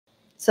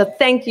So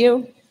thank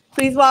you.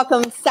 Please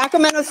welcome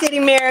Sacramento City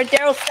Mayor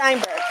Darrell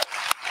Steinberg.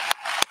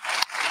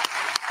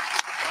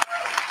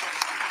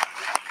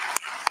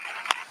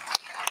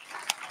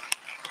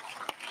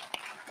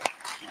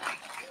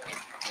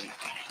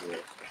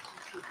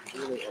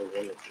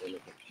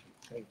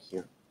 Thank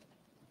you.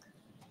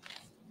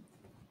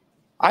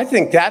 I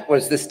think that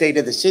was the State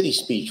of the City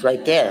speech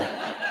right there.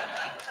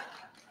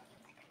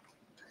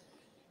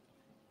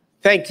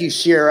 Thank you,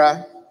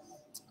 Shira,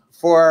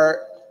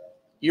 for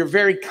your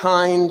very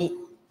kind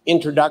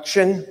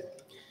introduction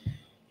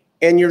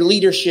and your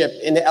leadership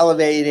in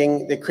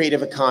elevating the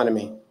creative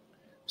economy.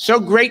 So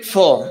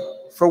grateful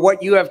for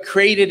what you have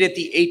created at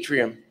the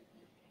Atrium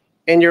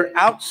and your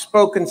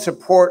outspoken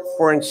support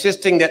for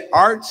insisting that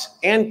arts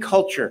and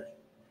culture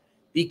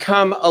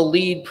become a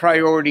lead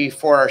priority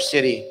for our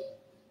city.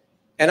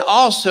 And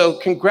also,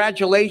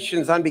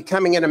 congratulations on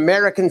becoming an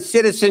American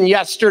citizen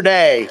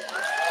yesterday.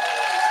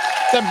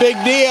 It's a big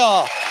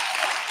deal.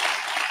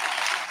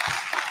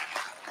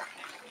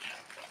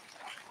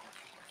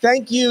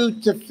 Thank you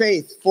to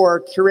Faith for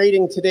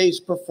curating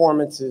today's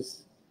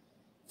performances.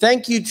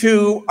 Thank you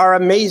to our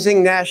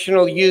amazing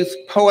National Youth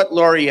Poet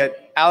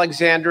Laureate,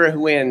 Alexandra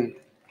Huyn.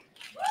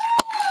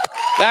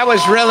 That was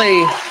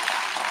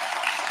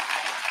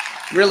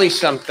really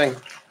something.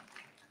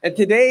 And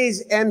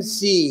today's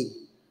MC,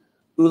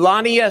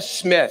 Ulania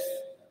Smith,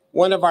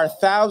 one of our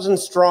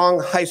 1,000-strong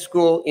high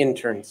school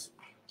interns.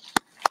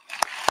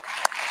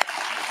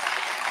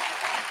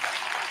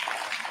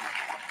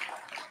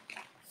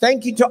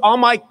 Thank you to all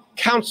my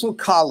council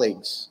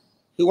colleagues,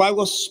 who I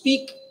will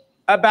speak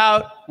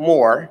about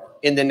more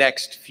in the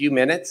next few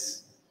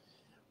minutes.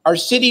 Our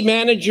city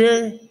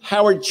manager,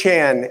 Howard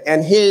Chan,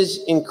 and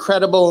his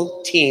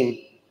incredible team.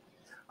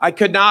 I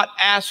could not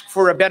ask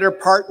for a better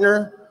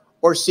partner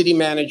or city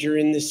manager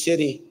in the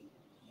city.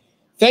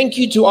 Thank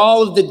you to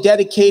all of the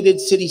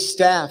dedicated city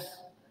staff.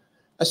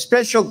 A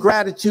special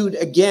gratitude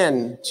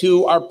again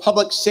to our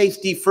public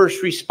safety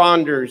first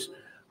responders,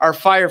 our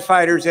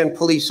firefighters and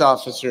police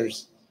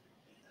officers.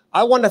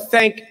 I want to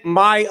thank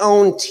my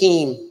own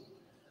team.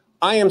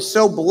 I am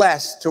so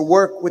blessed to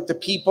work with the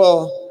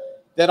people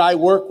that I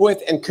work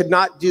with and could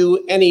not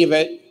do any of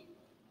it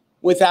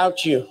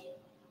without you.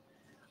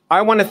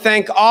 I want to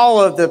thank all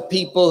of the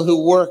people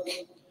who work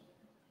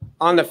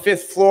on the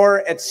 5th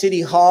floor at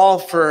City Hall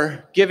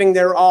for giving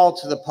their all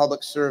to the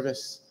public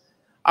service.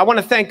 I want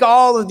to thank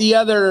all of the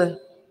other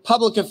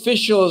public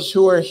officials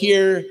who are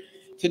here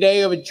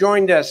today who have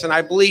joined us, and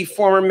I believe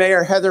former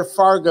Mayor Heather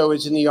Fargo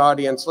is in the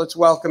audience. Let's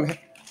welcome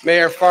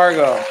Mayor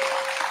Fargo.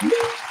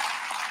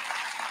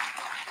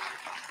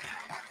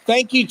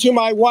 Thank you to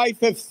my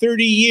wife of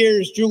 30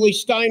 years, Julie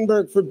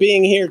Steinberg, for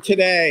being here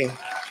today.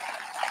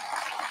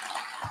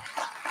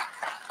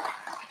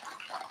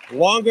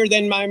 Longer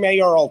than my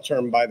mayoral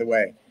term, by the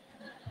way.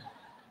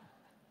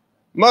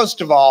 Most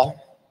of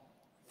all,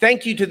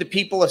 thank you to the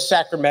people of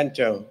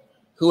Sacramento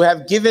who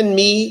have given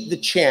me the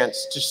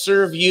chance to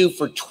serve you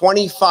for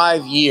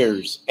 25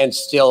 years and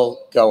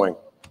still going.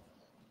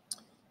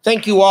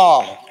 Thank you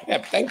all.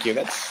 Yeah, thank you.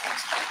 That's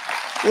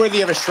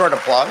worthy of a short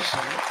applause.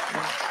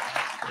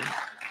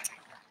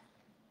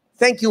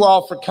 Thank you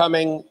all for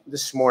coming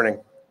this morning.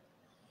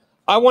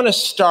 I want to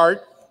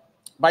start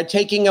by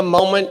taking a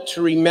moment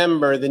to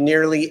remember the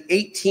nearly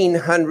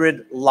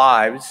 1,800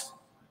 lives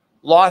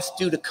lost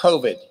due to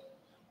COVID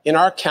in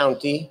our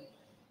county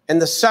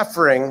and the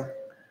suffering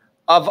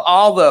of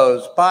all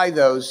those by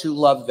those who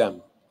love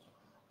them.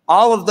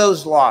 All of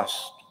those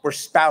lost were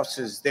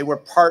spouses, they were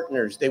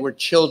partners, they were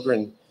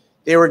children,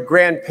 they were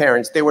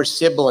grandparents, they were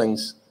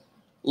siblings,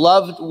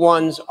 loved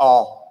ones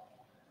all.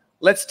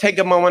 Let's take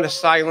a moment of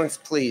silence,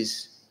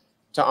 please,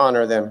 to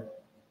honor them.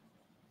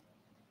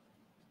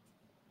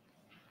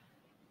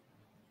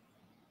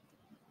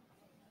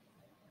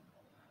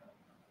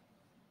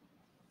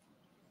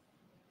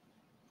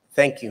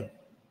 Thank you.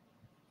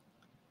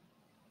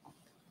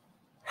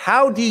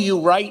 How do you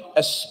write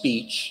a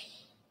speech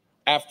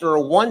after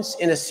a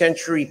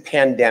once-in-a-century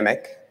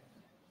pandemic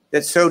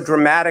that so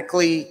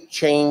dramatically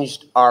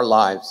changed our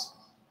lives?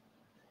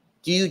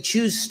 Do you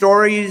choose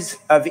stories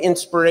of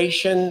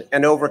inspiration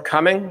and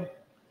overcoming,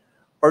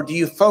 or do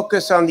you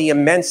focus on the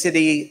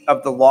immensity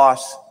of the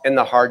loss and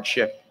the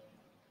hardship?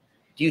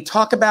 Do you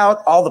talk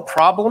about all the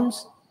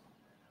problems,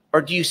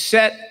 or do you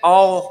set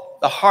all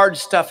the hard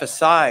stuff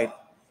aside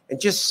and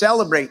just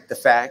celebrate the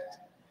fact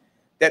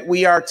that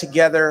we are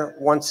together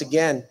once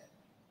again?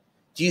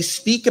 Do you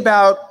speak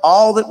about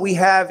all that we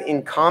have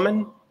in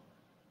common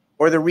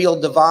or the real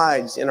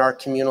divides in our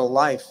communal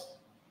life?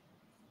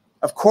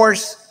 Of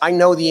course, I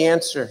know the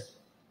answer.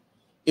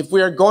 If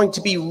we are going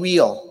to be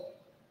real,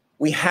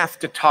 we have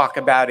to talk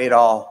about it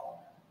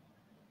all.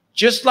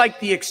 Just like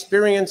the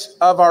experience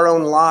of our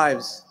own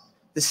lives,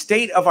 the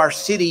state of our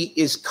city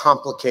is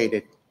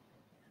complicated.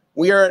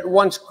 We are at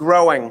once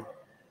growing,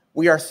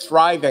 we are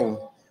thriving,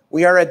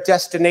 we are a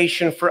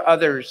destination for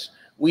others,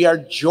 we are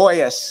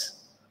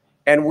joyous,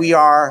 and we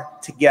are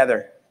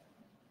together.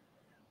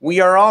 We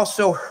are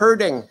also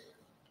hurting,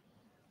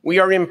 we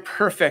are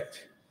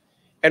imperfect,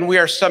 and we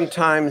are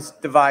sometimes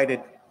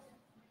divided.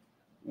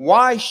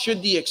 Why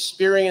should the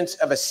experience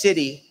of a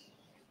city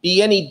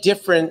be any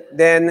different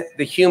than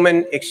the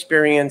human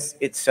experience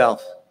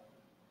itself?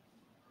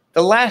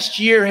 The last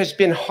year has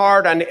been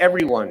hard on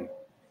everyone,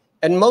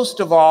 and most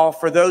of all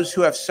for those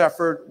who have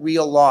suffered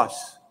real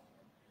loss.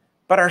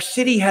 But our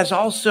city has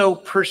also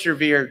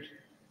persevered.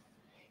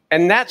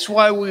 And that's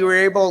why we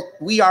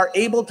are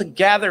able to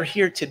gather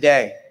here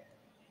today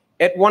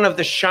at one of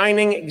the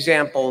shining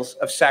examples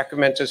of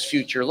Sacramento's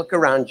future. Look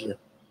around you.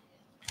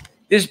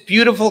 This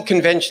beautiful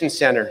convention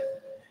center,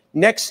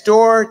 next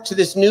door to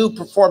this new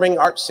performing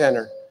arts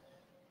center,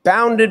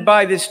 bounded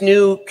by this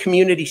new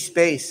community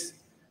space,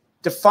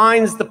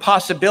 defines the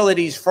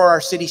possibilities for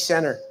our city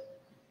center.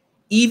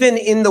 Even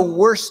in the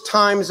worst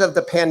times of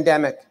the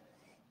pandemic,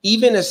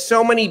 even as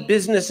so many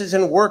businesses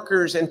and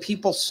workers and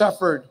people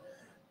suffered,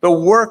 the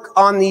work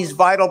on these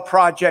vital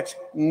projects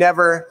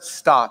never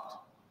stopped.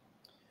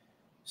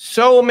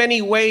 So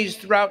many ways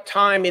throughout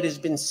time it has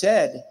been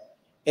said,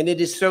 and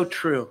it is so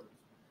true.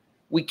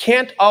 We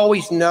can't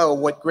always know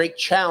what great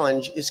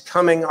challenge is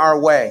coming our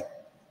way,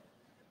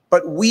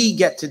 but we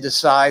get to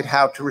decide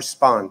how to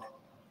respond.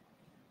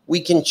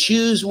 We can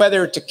choose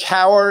whether to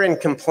cower and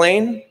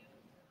complain,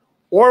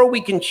 or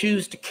we can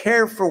choose to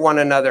care for one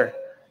another,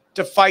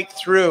 to fight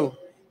through,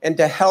 and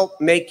to help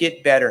make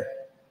it better.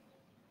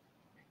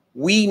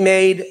 We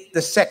made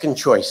the second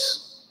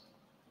choice.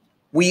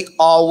 We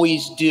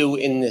always do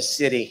in this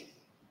city.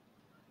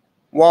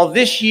 While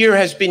this year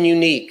has been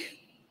unique,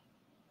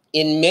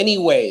 in many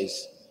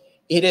ways,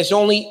 it has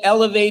only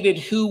elevated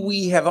who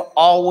we have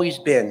always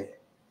been.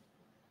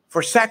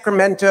 For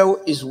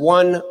Sacramento is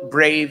one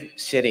brave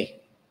city.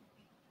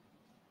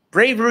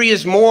 Bravery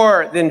is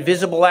more than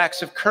visible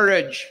acts of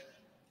courage.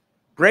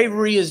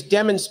 Bravery is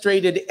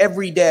demonstrated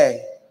every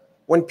day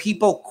when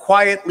people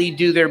quietly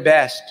do their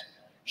best,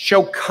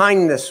 show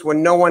kindness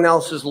when no one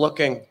else is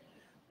looking,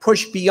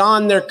 push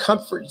beyond their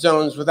comfort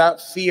zones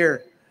without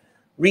fear,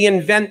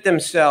 reinvent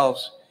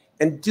themselves,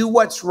 and do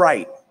what's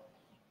right,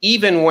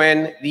 even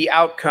when the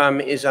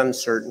outcome is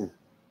uncertain.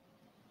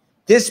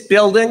 This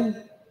building,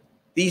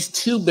 these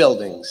two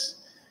buildings,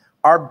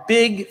 are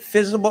big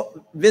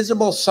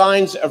visible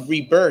signs of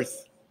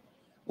rebirth,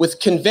 with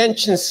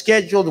conventions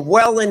scheduled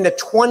well into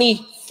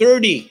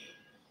 2030,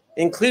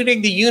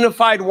 including the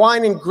Unified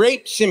Wine and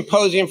Grape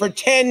Symposium for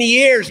 10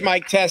 years,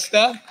 Mike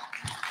Testa.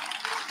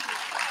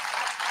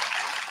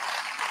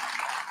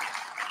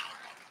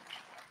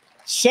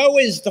 So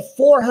is the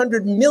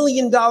 $400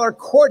 million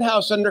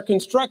courthouse under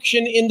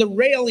construction in the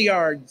rail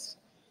yards,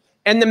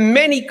 and the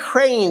many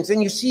cranes,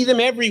 and you see them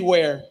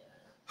everywhere,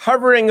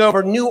 hovering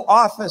over new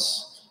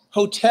office,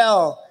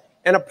 hotel,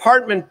 and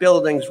apartment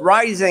buildings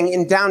rising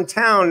in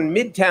downtown,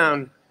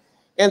 midtown,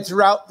 and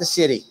throughout the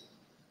city.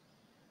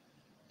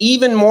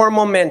 Even more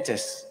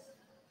momentous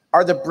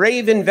are the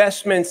brave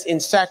investments in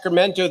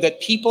Sacramento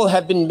that people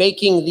have been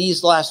making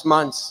these last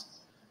months,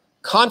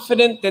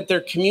 confident that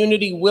their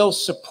community will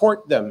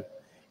support them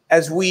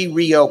as we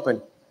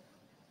reopen.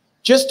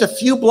 Just a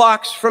few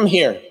blocks from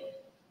here,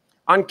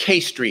 on K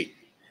Street,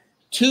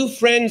 two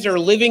friends are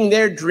living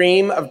their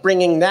dream of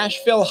bringing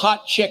Nashville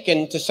hot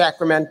chicken to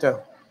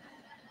Sacramento.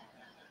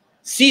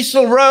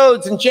 Cecil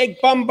Rhodes and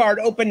Jake Bombard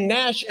opened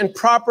Nash and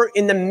Proper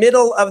in the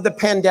middle of the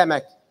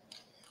pandemic.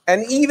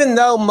 And even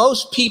though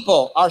most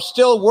people are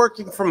still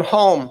working from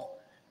home,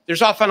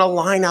 there's often a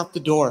line out the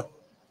door.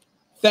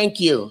 Thank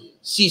you,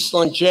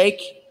 Cecil and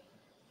Jake.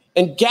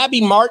 And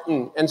Gabby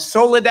Martin and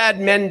Soledad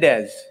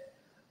Mendez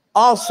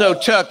also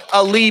took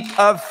a leap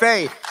of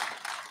faith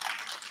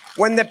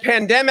when the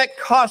pandemic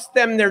cost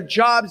them their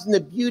jobs in the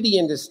beauty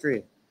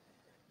industry.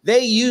 They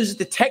used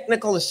the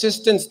technical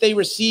assistance they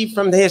received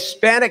from the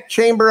Hispanic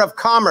Chamber of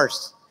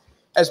Commerce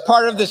as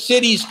part of the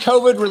city's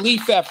COVID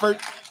relief effort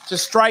to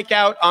strike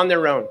out on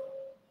their own.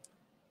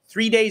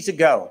 3 days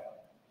ago,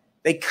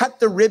 they cut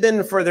the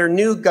ribbon for their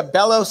new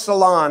Gabello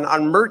Salon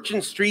on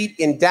Merchant Street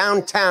in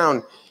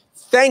downtown.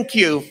 Thank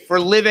you for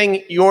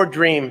living your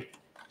dream.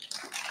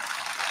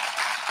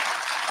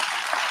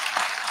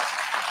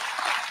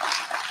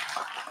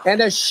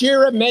 And as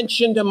Shira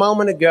mentioned a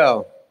moment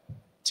ago,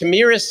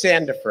 Tamira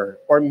Sandifer,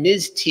 or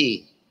Ms.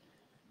 T,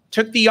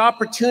 took the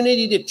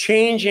opportunity to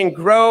change and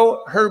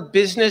grow her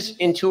business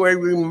into a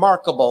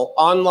remarkable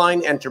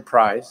online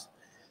enterprise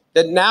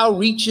that now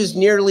reaches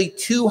nearly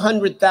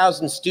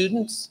 200,000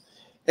 students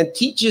and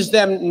teaches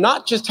them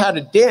not just how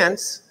to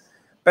dance,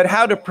 but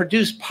how to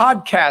produce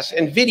podcasts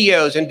and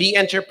videos and be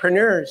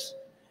entrepreneurs.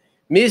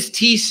 Ms.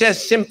 T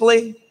says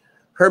simply,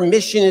 her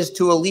mission is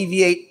to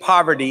alleviate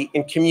poverty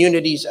in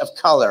communities of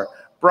color.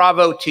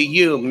 Bravo to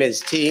you,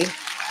 Ms. T.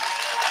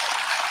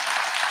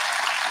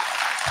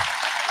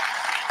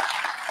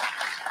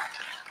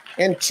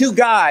 And two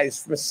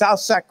guys from South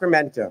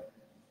Sacramento,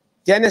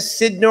 Dennis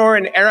Sidnor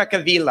and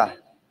Erica Vila,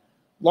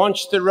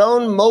 launched their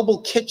own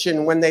mobile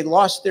kitchen when they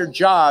lost their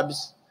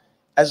jobs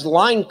as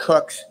line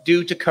cooks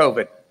due to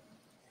COVID.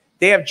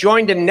 They have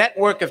joined a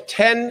network of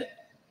 10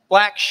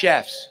 Black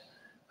chefs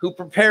who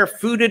prepare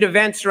food at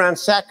events around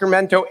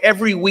Sacramento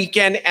every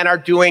weekend and are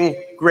doing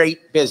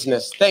great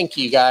business. Thank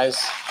you, guys.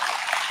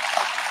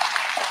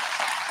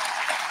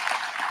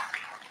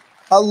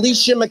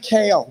 Alicia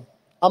McHale,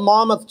 a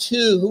mom of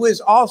two who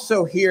is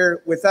also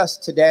here with us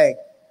today,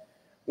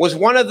 was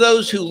one of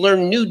those who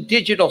learned new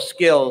digital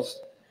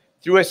skills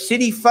through a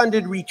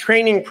city-funded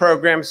retraining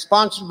program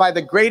sponsored by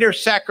the Greater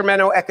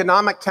Sacramento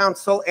Economic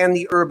Council and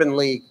the Urban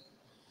League.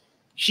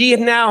 She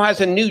now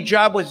has a new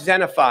job with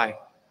Zenify,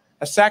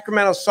 a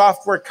Sacramento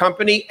software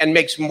company, and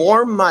makes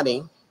more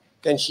money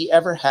than she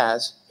ever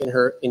has in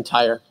her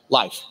entire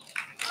life.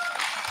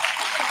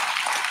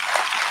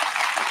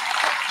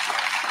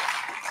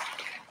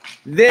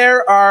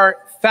 There are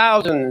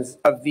thousands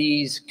of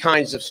these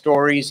kinds of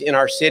stories in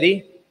our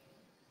city,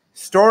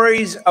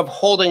 stories of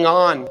holding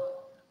on,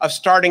 of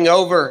starting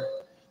over,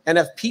 and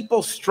of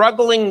people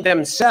struggling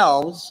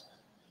themselves,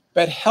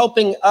 but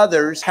helping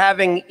others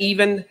having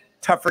even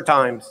tougher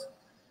times.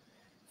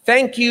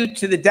 Thank you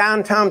to the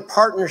Downtown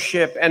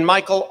Partnership and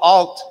Michael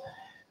Alt,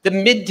 the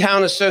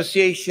Midtown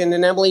Association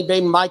and Emily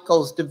Bay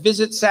Michaels, to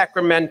Visit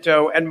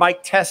Sacramento and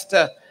Mike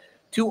Testa,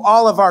 to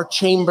all of our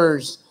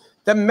chambers,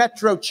 the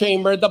Metro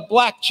Chamber, the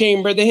Black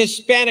Chamber, the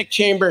Hispanic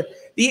Chamber,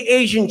 the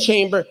Asian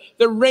Chamber,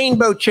 the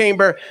Rainbow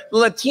Chamber, the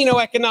Latino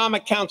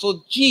Economic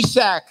Council,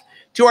 GSAC,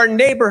 to our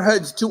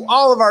neighborhoods, to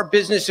all of our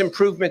business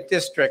improvement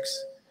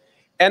districts,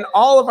 and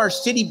all of our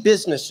city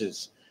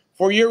businesses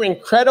for your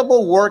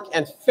incredible work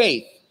and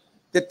faith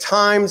that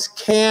times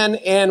can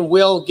and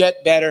will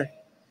get better.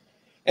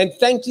 And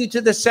thank you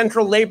to the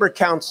Central Labor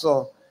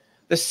Council,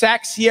 the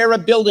Sac Sierra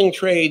Building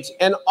Trades,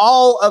 and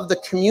all of the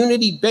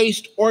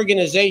community-based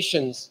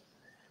organizations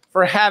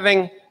for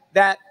having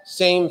that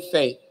same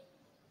faith.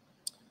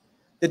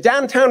 The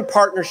Downtown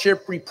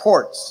Partnership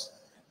reports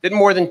that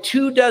more than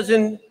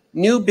 24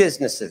 new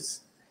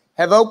businesses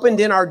have opened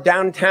in our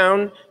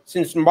downtown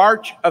since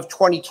March of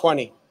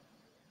 2020.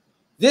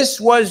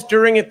 This was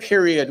during a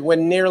period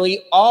when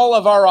nearly all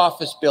of our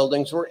office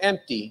buildings were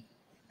empty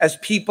as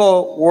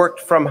people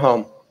worked from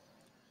home.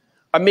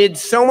 Amid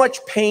so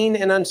much pain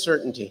and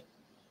uncertainty,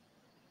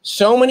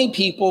 so many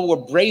people were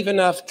brave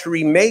enough to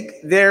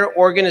remake their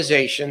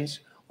organizations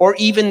or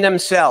even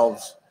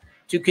themselves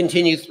to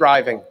continue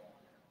thriving.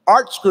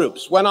 Arts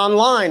groups went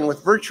online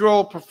with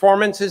virtual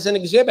performances and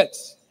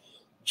exhibits.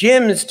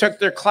 Gyms took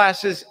their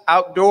classes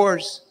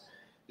outdoors.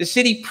 The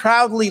city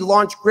proudly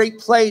launched Great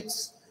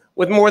Plates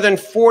with more than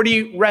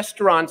 40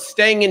 restaurants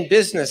staying in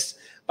business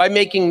by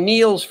making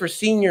meals for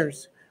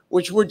seniors,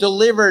 which were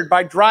delivered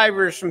by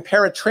drivers from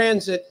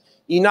Paratransit,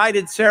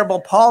 United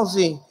Cerebral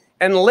Palsy,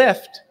 and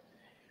Lyft.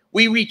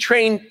 We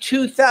retrained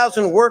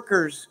 2,000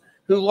 workers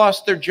who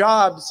lost their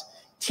jobs.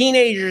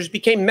 Teenagers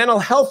became mental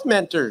health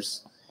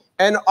mentors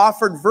and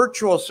offered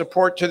virtual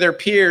support to their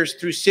peers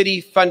through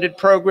city-funded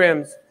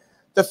programs.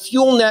 The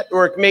Fuel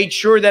Network made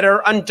sure that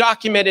our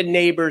undocumented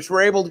neighbors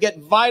were able to get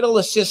vital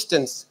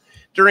assistance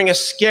during a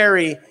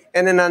scary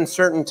and an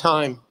uncertain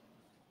time.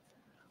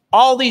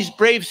 All these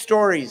brave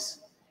stories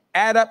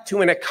add up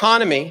to an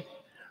economy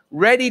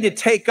ready to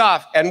take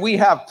off, and we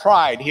have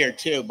pride here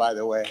too, by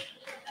the way.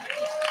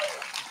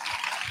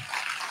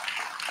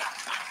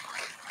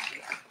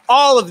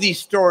 All of these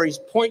stories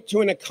point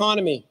to an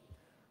economy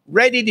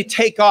ready to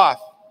take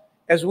off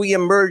as we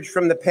emerge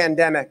from the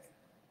pandemic.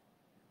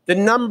 The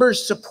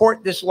numbers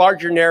support this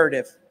larger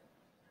narrative.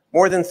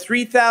 More than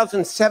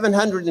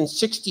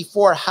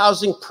 3,764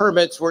 housing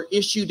permits were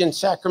issued in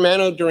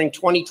Sacramento during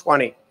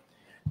 2020,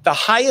 the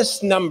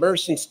highest number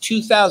since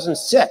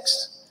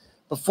 2006,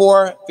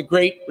 before the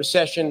Great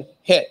Recession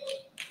hit.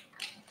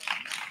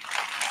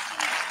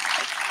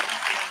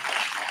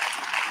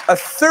 A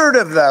third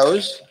of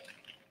those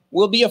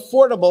will be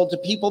affordable to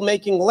people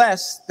making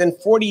less than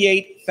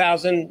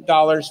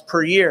 $48,000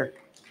 per year.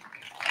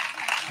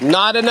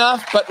 Not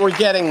enough, but we're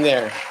getting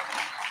there.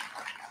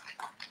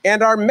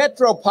 And our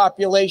metro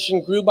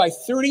population grew by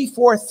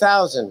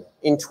 34,000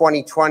 in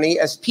 2020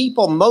 as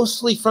people,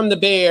 mostly from the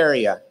Bay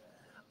Area,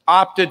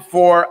 opted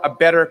for a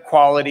better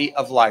quality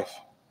of life.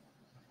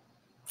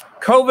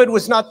 COVID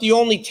was not the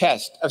only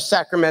test of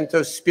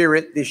Sacramento's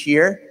spirit this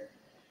year.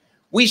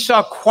 We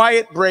saw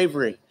quiet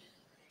bravery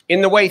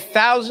in the way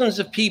thousands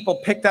of people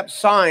picked up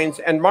signs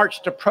and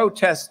marched to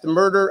protest the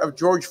murder of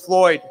George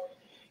Floyd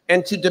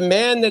and to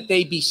demand that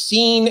they be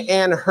seen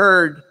and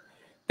heard,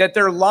 that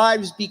their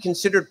lives be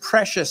considered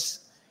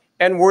precious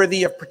and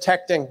worthy of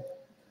protecting.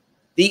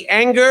 The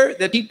anger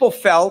that people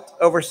felt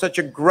over such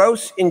a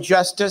gross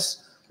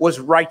injustice was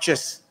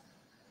righteous.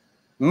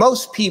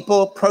 Most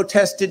people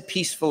protested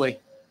peacefully.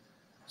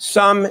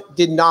 Some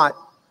did not.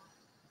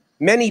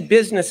 Many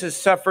businesses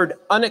suffered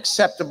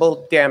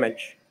unacceptable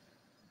damage.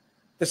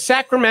 The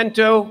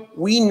Sacramento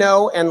we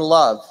know and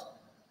love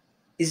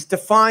is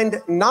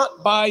defined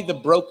not by the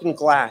broken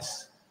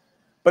glass,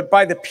 but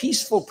by the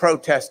peaceful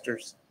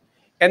protesters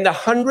and the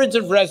hundreds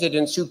of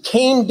residents who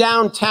came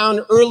downtown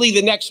early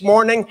the next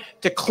morning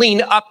to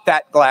clean up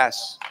that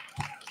glass.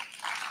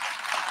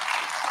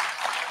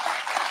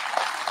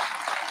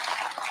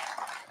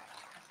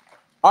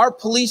 Our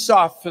police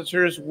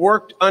officers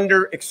worked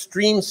under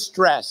extreme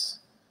stress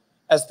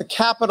as the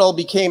Capitol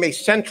became a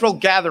central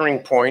gathering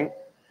point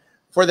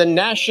for the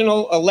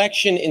national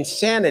election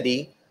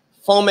insanity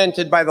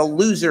fomented by the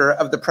loser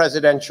of the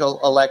presidential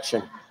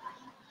election.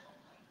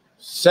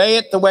 Say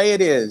it the way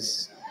it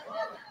is.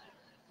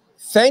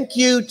 Thank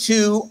you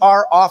to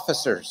our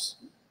officers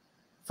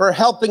for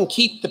helping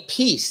keep the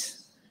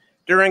peace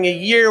during a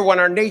year when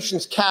our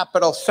nation's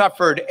capital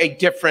suffered a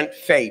different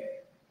fate.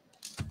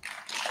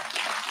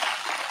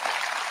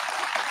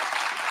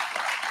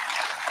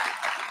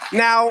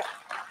 Now,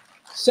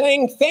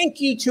 saying thank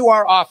you to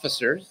our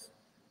officers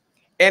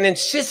and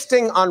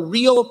insisting on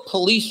real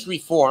police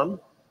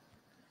reform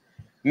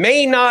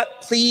may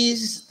not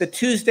please the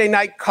Tuesday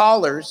night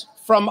callers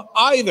from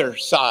either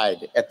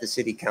side at the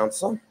City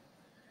Council,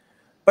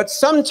 but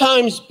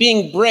sometimes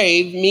being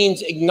brave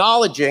means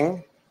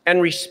acknowledging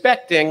and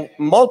respecting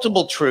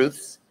multiple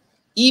truths,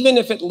 even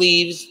if it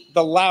leaves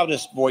the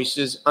loudest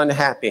voices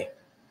unhappy.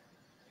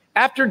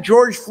 After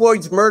George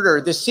Floyd's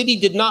murder, the city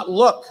did not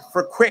look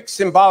for quick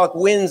symbolic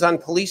wins on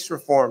police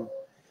reform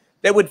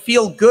that would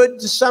feel good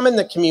to some in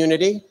the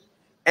community,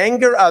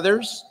 anger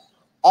others,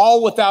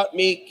 all without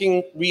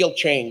making real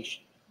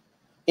change.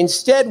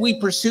 Instead, we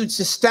pursued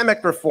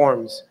systemic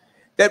reforms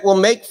that will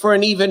make for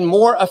an even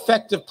more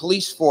effective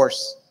police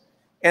force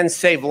and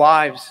save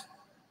lives.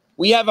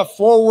 We have a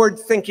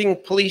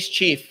forward-thinking police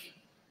chief.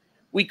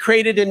 We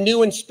created a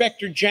new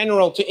inspector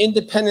general to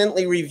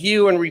independently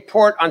review and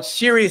report on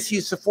serious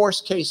use of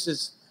force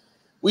cases.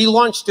 We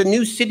launched a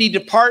new city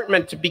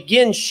department to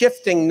begin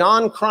shifting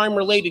non-crime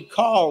related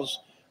calls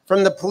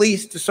from the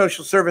police to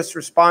social service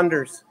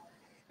responders.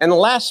 And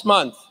last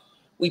month,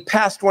 we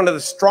passed one of the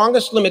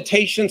strongest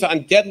limitations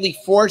on deadly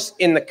force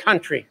in the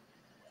country.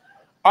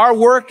 Our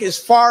work is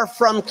far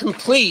from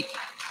complete,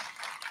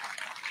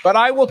 but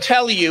I will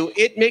tell you,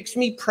 it makes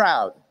me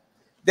proud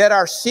that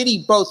our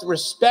city both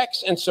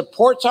respects and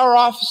supports our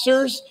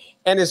officers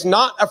and is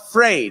not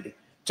afraid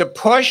to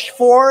push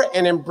for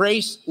and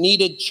embrace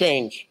needed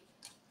change.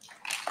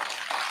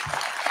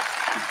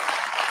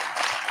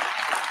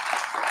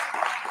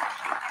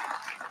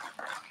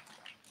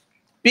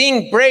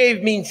 Being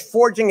brave means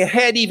forging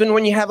ahead even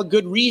when you have a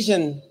good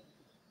reason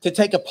to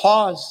take a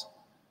pause.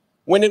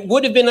 When it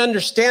would have been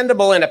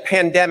understandable in a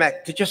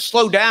pandemic to just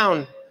slow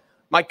down,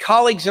 my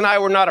colleagues and I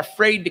were not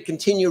afraid to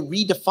continue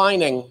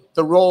redefining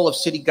the role of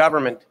city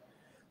government.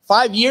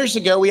 5 years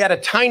ago, we had a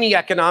tiny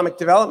economic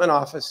development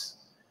office.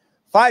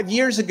 5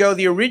 years ago,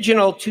 the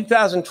original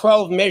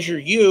 2012 Measure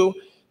U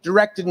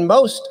directed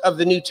most of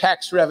the new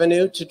tax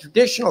revenue to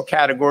traditional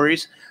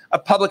categories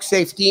of public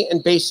safety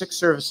and basic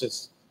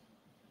services.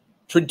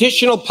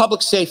 Traditional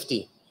public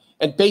safety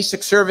and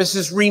basic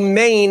services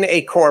remain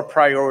a core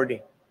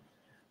priority.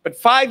 But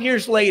 5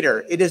 years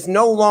later, it is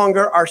no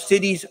longer our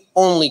city's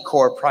only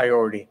core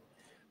priority.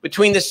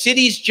 Between the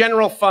city's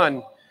general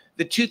fund,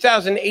 the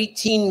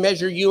 2018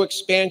 Measure U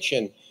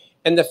expansion,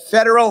 and the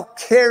federal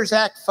CARES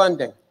Act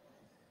funding,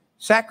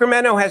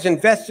 Sacramento has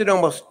invested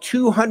almost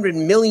 $200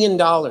 million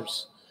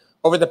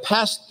over the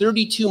past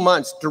 32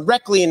 months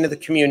directly into the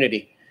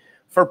community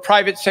for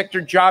private sector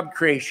job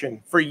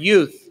creation, for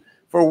youth,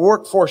 for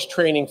workforce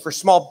training, for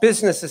small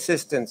business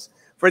assistance,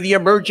 for the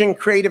emerging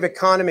creative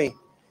economy,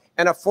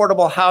 and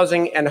affordable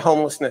housing and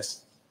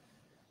homelessness.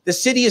 The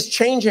city is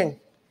changing.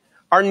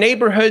 Our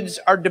neighborhoods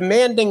are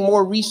demanding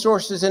more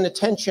resources and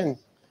attention.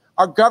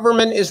 Our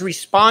government is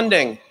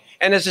responding,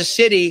 and as a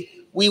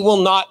city, we will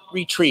not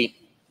retreat.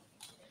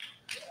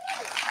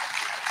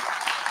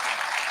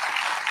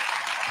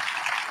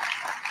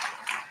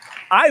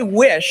 I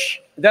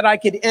wish that I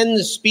could end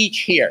the speech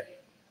here.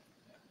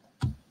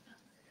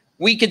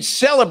 We could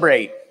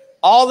celebrate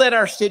all that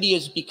our city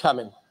is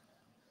becoming,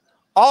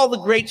 all the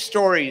great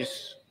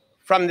stories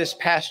from this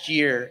past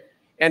year,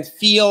 and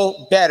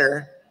feel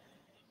better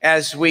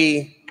as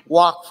we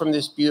walk from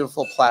this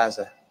beautiful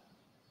plaza.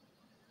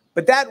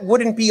 But that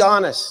wouldn't be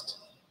honest,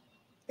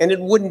 and it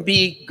wouldn't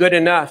be good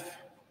enough,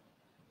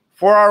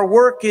 for our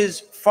work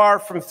is far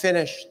from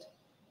finished.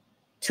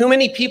 Too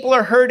many people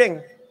are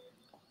hurting.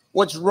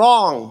 What's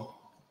wrong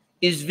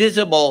is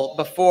visible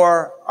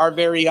before our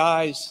very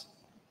eyes.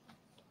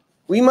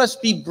 We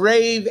must be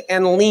brave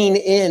and lean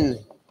in,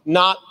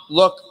 not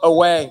look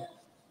away.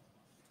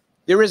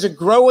 There is a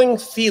growing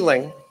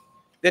feeling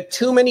that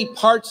too many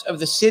parts of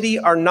the city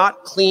are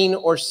not clean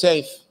or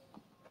safe.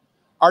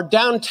 Our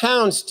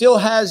downtown still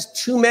has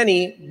too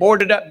many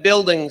boarded up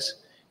buildings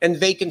and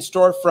vacant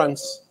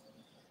storefronts.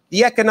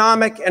 The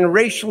economic and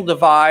racial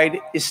divide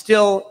is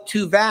still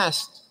too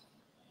vast.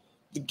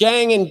 The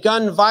gang and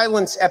gun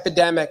violence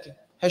epidemic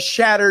has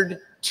shattered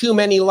too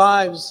many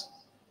lives.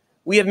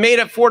 We have made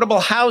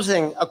affordable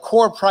housing a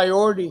core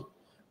priority,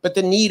 but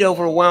the need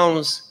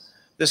overwhelms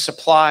the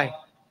supply.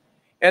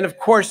 And of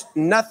course,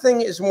 nothing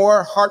is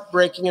more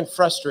heartbreaking and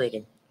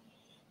frustrating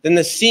than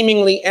the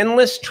seemingly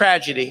endless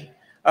tragedy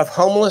of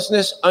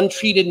homelessness,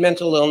 untreated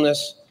mental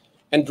illness,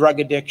 and drug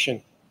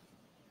addiction.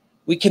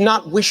 We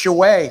cannot wish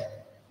away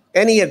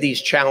any of these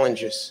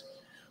challenges.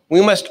 We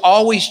must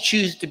always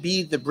choose to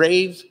be the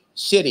brave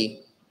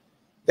city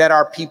that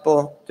our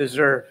people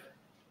deserve.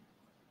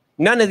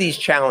 None of these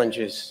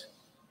challenges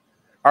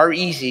are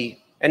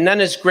easy, and none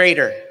is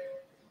greater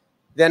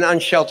than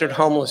unsheltered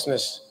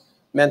homelessness,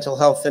 mental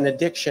health, and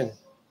addiction.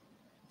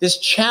 This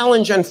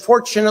challenge,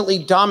 unfortunately,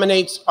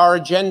 dominates our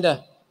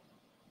agenda.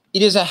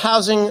 It is a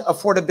housing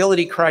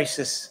affordability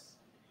crisis.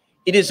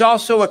 It is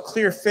also a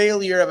clear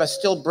failure of a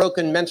still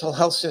broken mental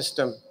health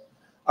system,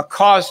 a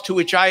cause to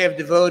which I have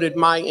devoted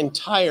my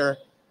entire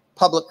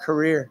public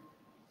career.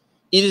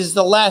 It is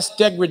the last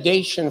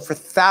degradation for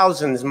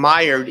thousands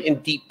mired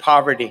in deep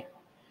poverty.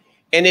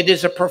 And it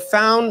is a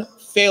profound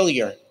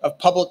failure of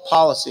public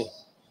policy,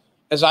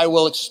 as I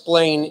will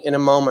explain in a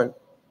moment.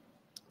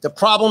 The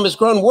problem has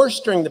grown worse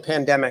during the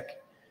pandemic.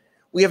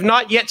 We have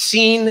not yet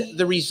seen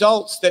the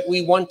results that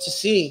we want to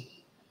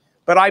see,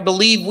 but I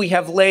believe we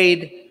have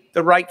laid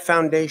the right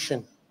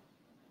foundation.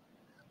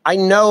 I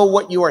know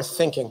what you are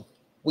thinking.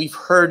 We've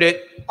heard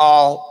it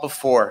all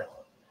before.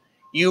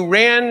 You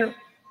ran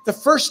the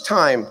first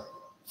time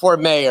for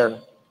mayor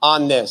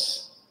on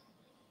this.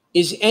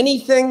 Is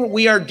anything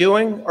we are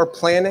doing or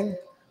planning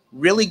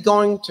really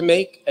going to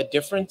make a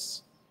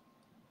difference?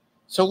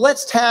 So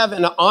let's have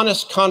an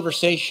honest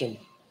conversation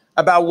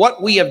about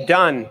what we have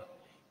done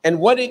and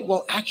what it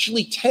will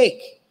actually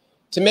take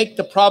to make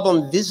the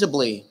problem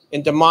visibly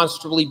and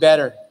demonstrably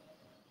better.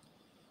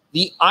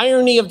 The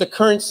irony of the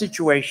current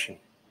situation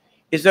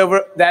is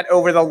over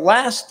the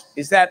last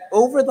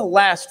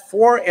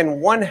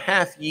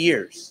 4.5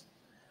 years,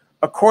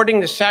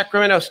 according to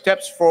Sacramento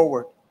Steps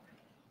Forward,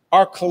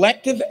 our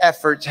collective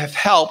efforts have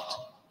helped,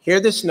 hear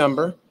this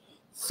number,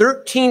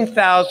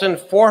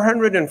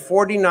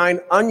 13,449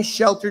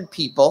 unsheltered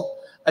people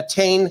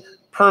attain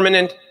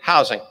permanent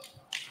housing.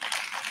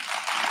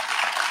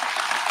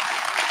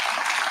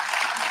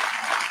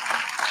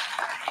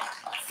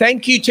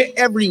 Thank you to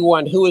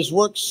everyone who has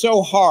worked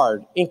so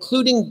hard,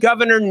 including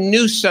Governor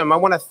Newsom. I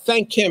want to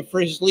thank him for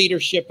his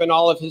leadership and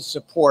all of his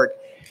support,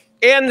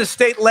 and the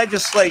state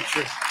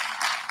legislature.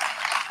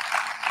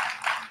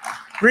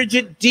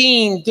 Bridget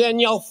Dean,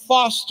 Danielle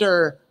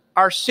Foster,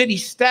 our city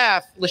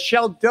staff,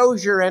 Lachelle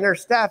Dozier and her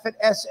staff at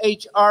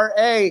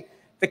SHRA,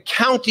 the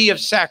County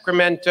of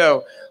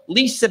Sacramento,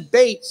 Lisa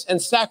Bates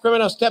and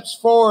Sacramento Steps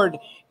Forward,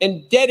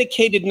 and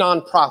dedicated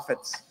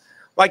nonprofits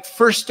like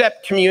First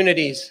Step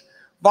Communities,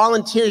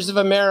 Volunteers of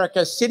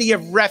America, City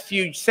of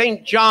Refuge,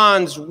 St.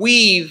 John's,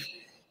 Weave,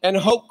 and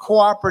Hope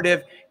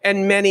Cooperative,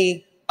 and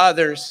many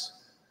others.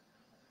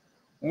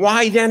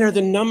 Why then are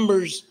the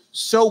numbers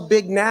so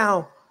big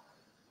now?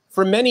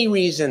 For many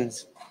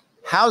reasons: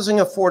 housing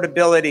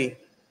affordability,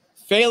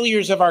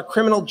 failures of our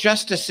criminal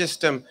justice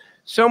system,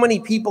 so many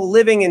people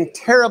living in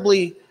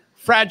terribly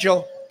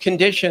fragile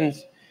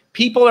conditions.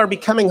 People are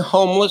becoming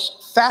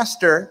homeless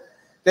faster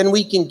than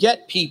we can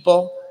get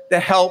people the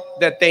help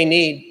that they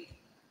need.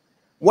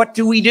 What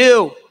do we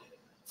do?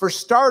 For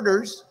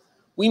starters,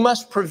 we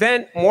must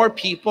prevent more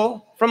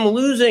people from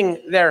losing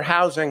their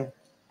housing.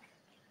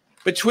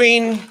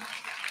 Between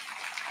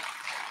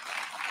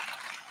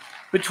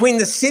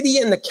the city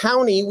and the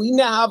county, we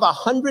now have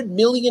 $100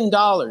 million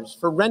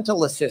for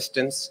rental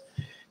assistance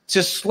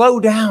to slow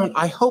down,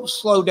 I hope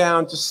slow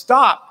down, to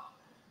stop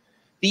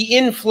the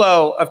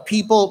inflow of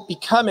people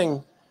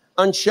becoming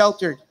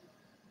unsheltered.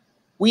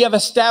 We have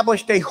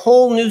established a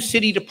whole new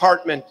city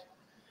department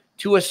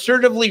to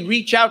assertively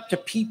reach out to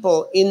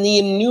people in the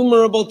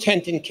innumerable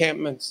tent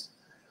encampments,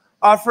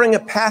 offering a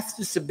path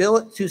to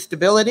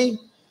stability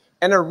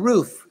and a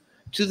roof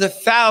to the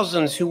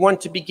thousands who want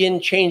to begin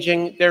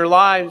changing their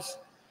lives.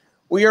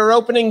 We are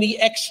opening the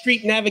X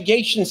Street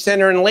Navigation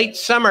Center in late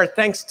summer,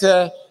 thanks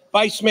to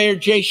Vice Mayor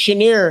Jay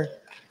Chenier.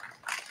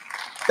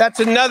 That's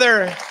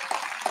another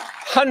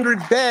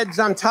 100 beds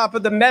on top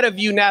of the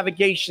Meadowview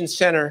Navigation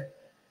Center.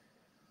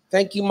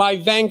 Thank you, My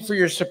Vang, for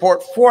your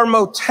support. 4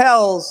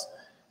 motels,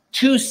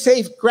 2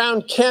 safe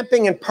ground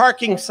camping and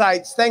parking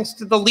sites, thanks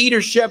to the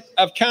leadership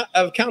of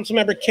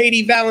Councilmember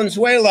Katie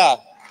Valenzuela.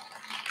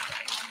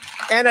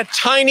 And a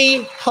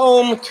tiny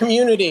home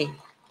community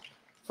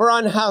for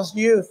unhoused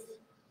youth.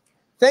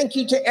 Thank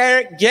you to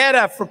Eric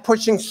Guetta for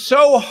pushing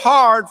so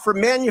hard for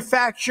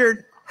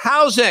manufactured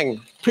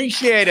housing.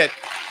 Appreciate it.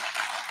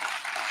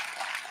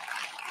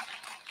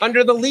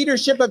 Under the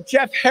leadership of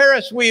Jeff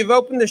Harris, we have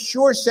opened the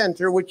Shore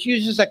Center, which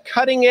uses a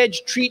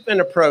cutting-edge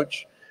treatment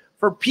approach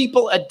for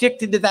people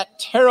addicted to that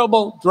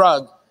terrible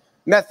drug,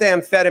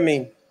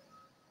 methamphetamine.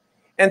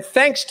 And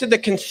thanks to the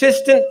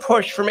consistent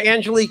push from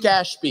Angelique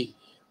Ashby,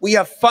 we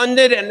have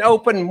funded and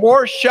opened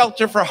more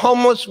shelter for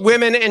homeless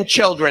women and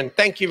children.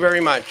 Thank you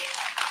very much.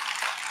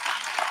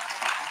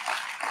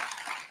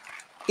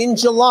 In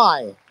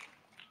July,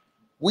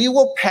 we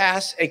will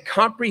pass a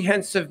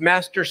comprehensive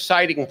master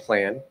siting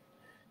plan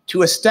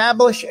to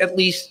establish at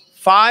least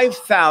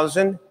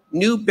 5,000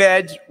 new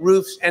beds,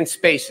 roofs, and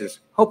spaces,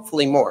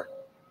 hopefully more.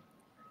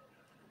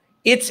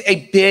 It's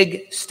a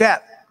big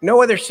step.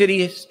 No other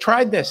city has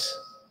tried this.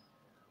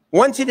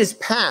 Once it is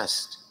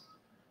passed,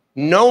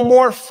 no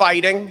more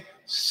fighting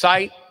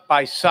site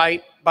by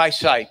site by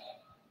site.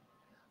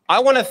 I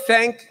want to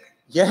thank,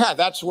 yeah,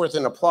 that's worth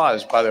an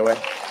applause, by the way.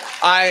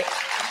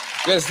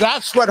 because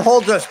that's what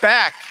holds us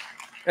back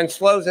and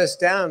slows us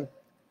down.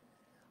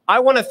 I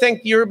want to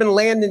thank the Urban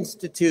Land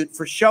Institute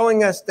for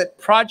showing us that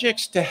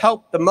projects to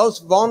help the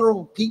most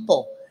vulnerable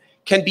people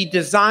can be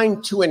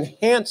designed to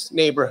enhance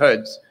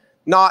neighborhoods,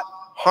 not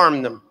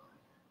harm them.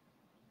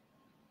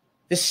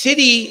 The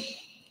city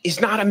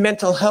is not a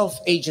mental health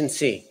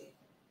agency.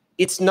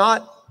 It's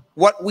not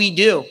what we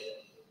do.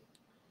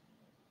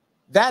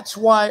 That's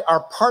why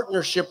our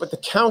partnership with the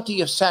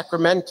County of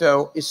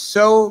Sacramento is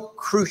so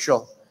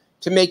crucial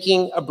to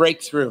making a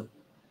breakthrough.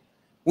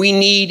 We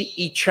need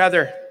each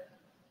other.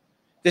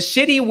 The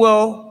city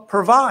will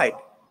provide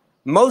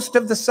most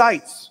of the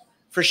sites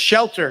for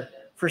shelter,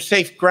 for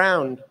safe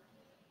ground,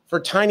 for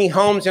tiny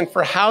homes, and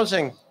for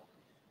housing.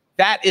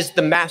 That is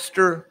the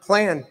master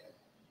plan.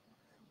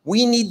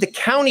 We need the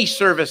county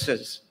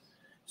services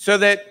so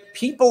that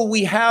people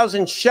we house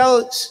and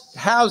shelter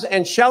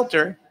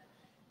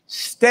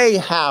stay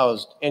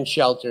housed and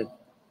sheltered.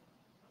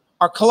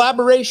 Our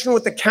collaboration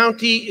with the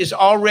county is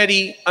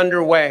already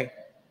underway.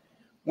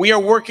 We are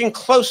working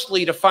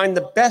closely to find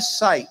the best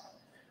site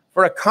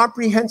for a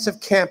comprehensive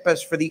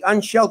campus for the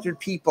unsheltered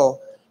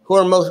people who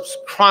are most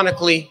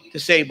chronically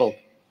disabled.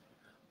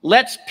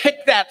 Let's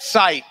pick that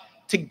site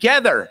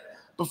together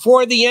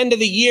before the end of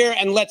the year,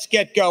 and let's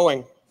get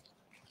going.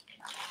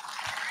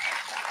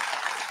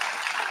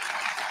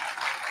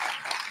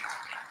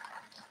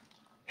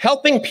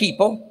 Helping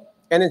people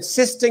and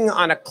insisting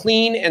on a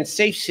clean and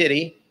safe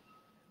city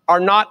are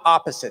not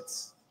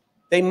opposites.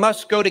 They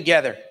must go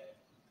together.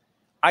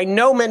 I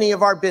know many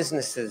of our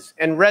businesses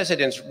and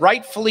residents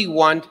rightfully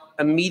want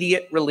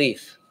immediate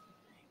relief,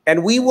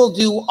 and we will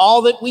do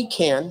all that we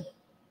can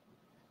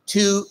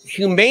to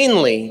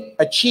humanely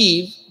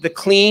achieve the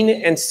clean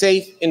and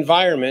safe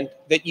environment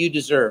that you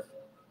deserve.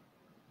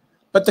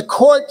 But the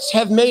courts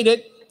have made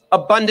it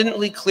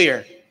abundantly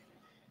clear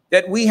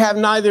that we have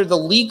neither the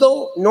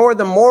legal nor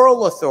the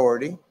moral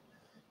authority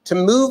to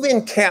move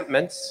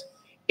encampments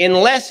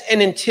unless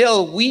and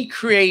until we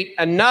create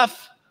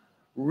enough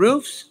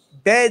roofs,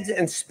 beds,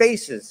 and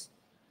spaces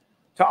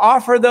to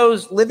offer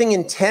those living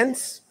in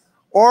tents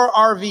or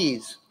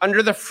RVs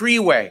under the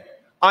freeway,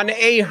 on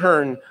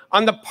Ahern,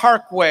 on the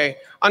Parkway,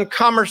 on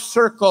Commerce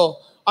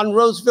Circle, on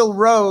Roseville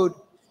Road,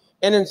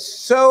 and in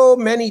so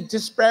many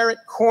disparate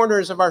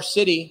corners of our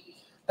city,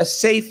 a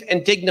safe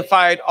and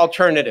dignified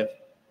alternative.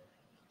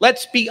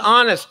 Let's be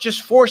honest,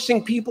 just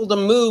forcing people to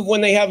move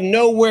when they have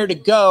nowhere to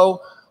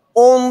go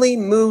only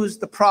moves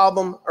the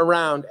problem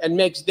around and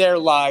makes their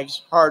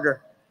lives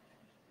harder.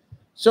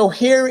 So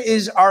here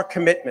is our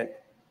commitment.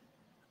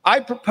 I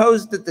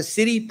propose that the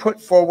city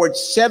put forward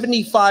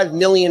 $75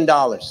 million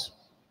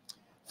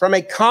from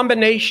a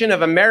combination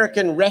of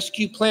American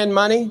Rescue Plan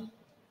money,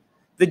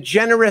 the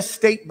generous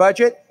state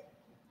budget,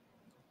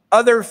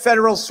 other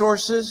federal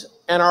sources,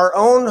 and our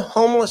own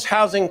homeless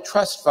housing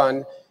trust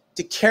fund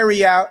to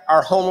carry out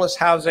our homeless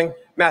housing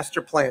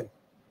master plan.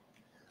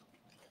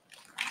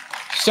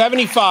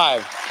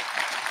 75.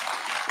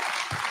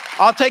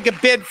 I'll take a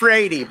bid for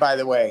 80, by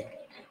the way.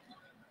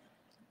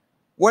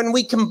 When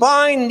we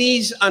combine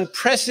these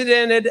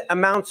unprecedented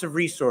amounts of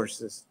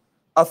resources,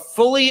 a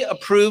fully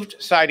approved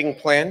siting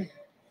plan,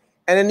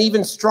 and an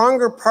even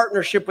stronger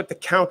partnership with the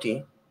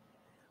county,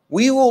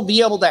 we will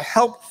be able to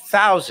help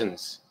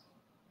thousands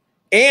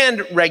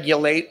and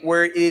regulate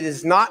where it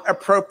is not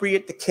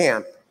appropriate to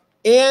camp.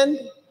 And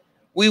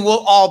we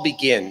will all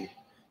begin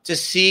to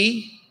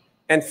see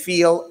and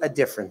feel a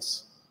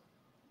difference.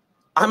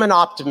 I'm an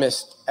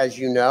optimist, as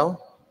you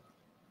know.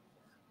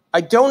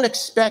 I don't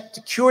expect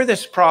to cure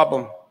this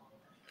problem,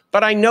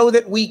 but I know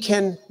that we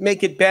can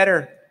make it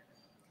better.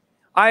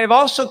 I have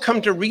also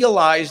come to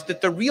realize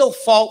that the real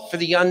fault for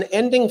the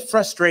unending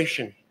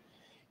frustration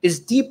is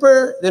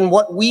deeper than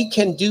what we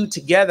can do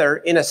together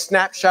in a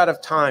snapshot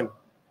of time.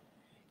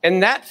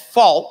 And that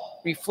fault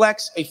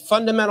reflects a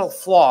fundamental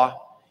flaw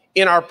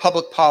in our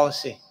public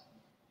policy.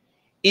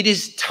 It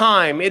is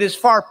time, it is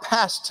far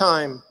past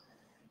time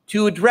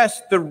to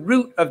address the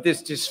root of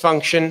this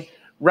dysfunction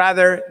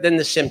rather than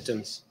the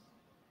symptoms.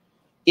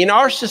 In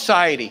our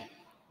society,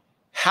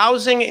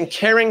 housing and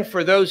caring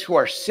for those who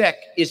are sick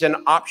is an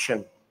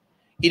option.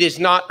 It is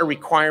not a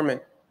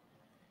requirement.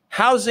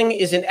 Housing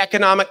is an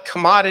economic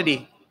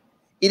commodity.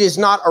 It is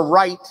not a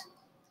right.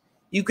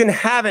 You can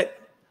have it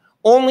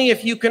only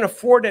if you can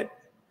afford it,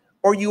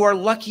 or you are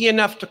lucky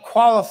enough to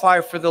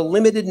qualify for the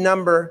limited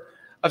number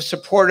of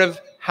supportive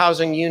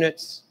housing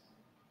units.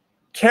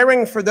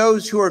 Caring for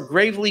those who are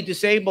gravely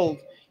disabled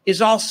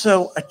is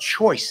also a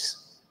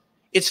choice.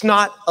 It's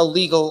not a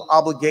legal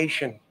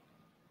obligation.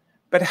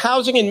 But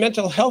housing and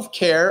mental health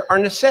care are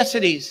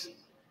necessities,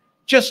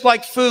 just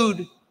like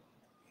food.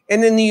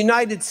 And in the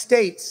United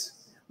States,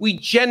 we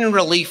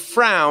generally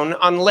frown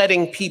on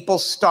letting people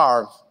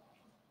starve.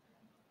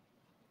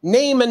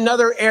 Name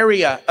another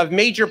area of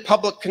major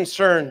public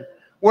concern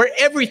where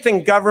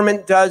everything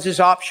government does is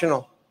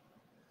optional.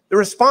 The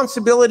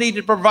responsibility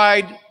to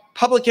provide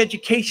public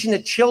education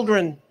to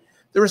children,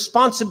 the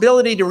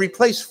responsibility to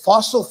replace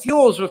fossil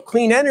fuels with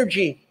clean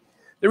energy,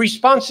 the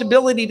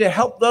responsibility to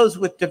help those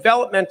with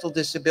developmental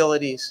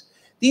disabilities,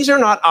 These are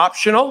not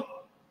optional.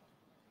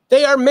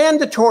 They are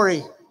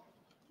mandatory.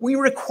 We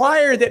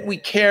require that we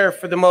care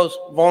for the most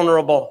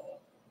vulnerable.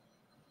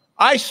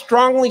 I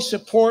strongly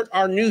support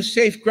our new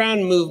Safe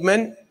Ground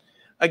movement,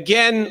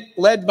 again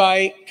led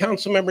by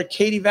Councilmember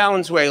Katie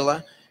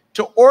Valenzuela,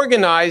 to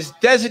organize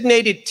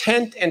designated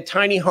tent and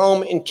tiny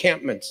home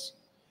encampments.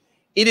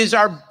 It is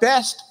our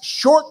best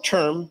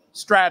short-term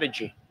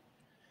strategy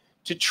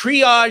to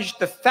triage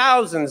the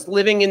thousands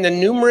living in the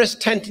numerous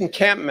tent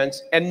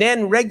encampments and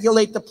then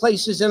regulate the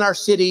places in our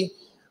city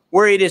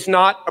where it is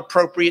not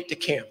appropriate to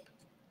camp.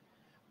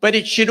 But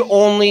it should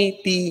only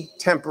be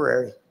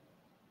temporary.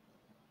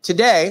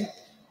 Today,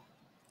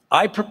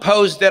 I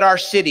propose that our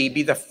city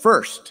be the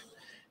first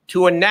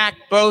to enact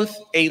both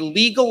a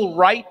legal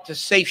right to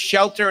safe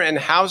shelter and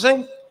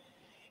housing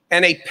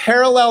and a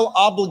parallel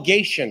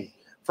obligation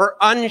for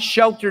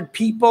unsheltered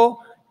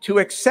people to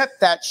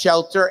accept that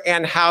shelter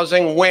and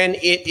housing when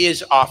it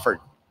is offered.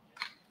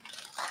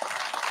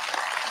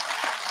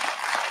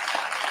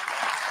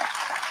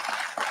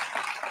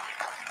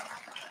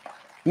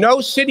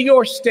 No city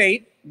or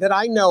state that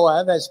I know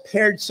of has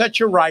paired such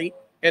a right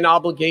and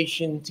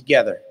obligation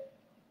together.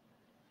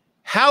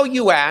 How,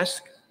 you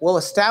ask, will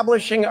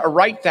establishing a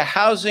right to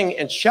housing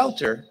and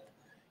shelter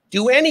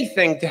do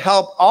anything to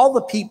help all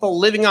the people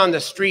living on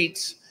the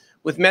streets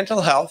with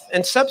mental health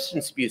and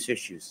substance abuse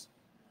issues?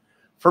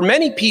 For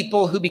many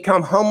people who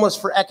become homeless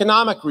for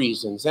economic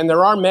reasons, and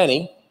there are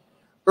many,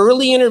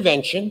 early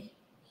intervention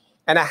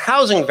and a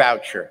housing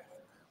voucher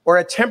or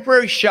a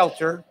temporary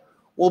shelter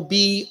will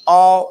be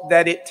all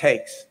that it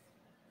takes.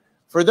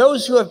 For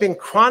those who have been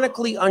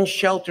chronically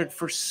unsheltered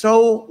for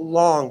so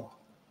long,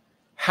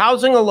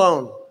 housing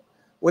alone,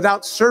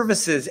 without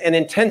services and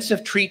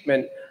intensive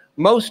treatment,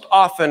 most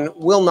often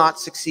will not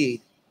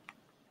succeed.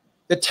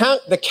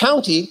 The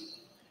county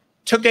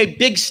took a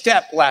big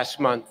step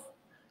last month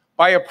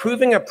by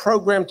approving a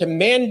program to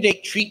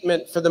mandate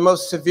treatment for the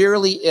most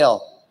severely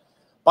ill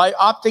by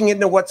opting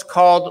into what's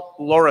called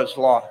Laura's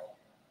Law.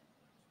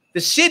 The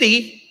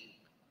city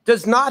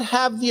does not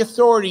have the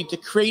authority to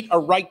create a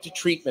right to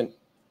treatment,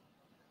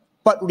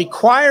 but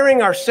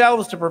requiring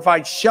ourselves to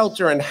provide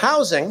shelter and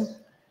housing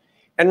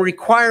and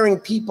requiring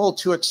people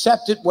to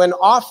accept it when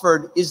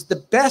offered is the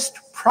best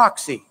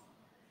proxy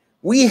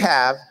we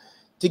have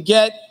to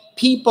get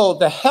people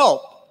the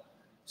help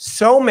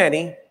so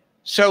many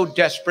so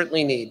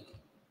desperately need.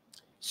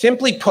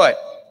 Simply put,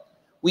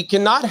 we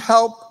cannot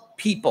help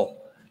people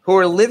who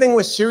are living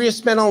with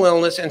serious mental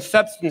illness and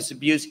substance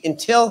abuse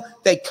until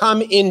they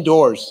come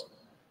indoors.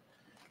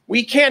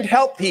 We can't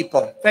help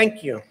people,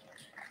 thank you.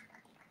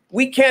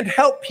 We can't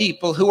help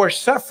people who are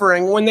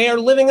suffering when they are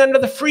living under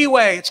the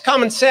freeway. It's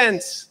common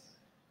sense.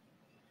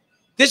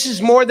 This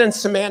is more than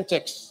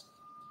semantics.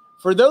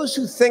 For those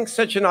who think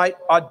such an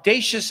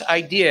audacious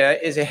idea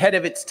is ahead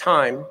of its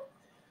time,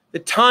 the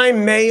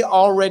time may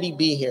already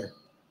be here.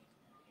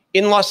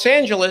 In Los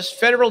Angeles,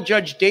 federal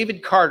judge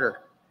David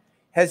Carter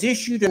has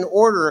issued an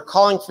order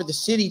calling for the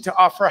city to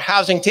offer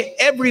housing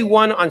to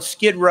everyone on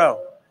Skid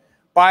Row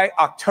by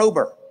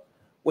October,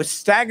 with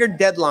staggered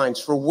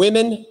deadlines for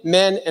women,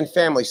 men, and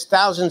families,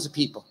 thousands of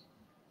people.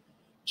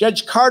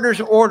 Judge Carter's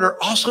order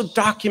also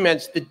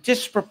documents the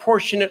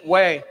disproportionate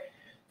way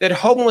that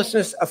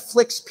homelessness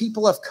afflicts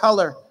people of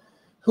color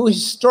who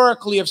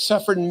historically have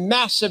suffered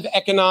massive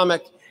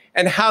economic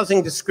and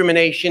housing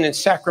discrimination in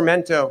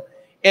Sacramento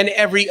and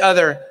every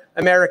other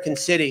American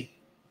city.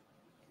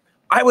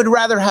 I would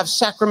rather have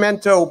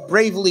Sacramento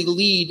bravely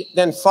lead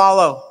than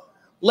follow.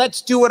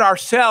 Let's do it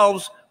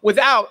ourselves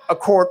without a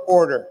court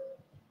order.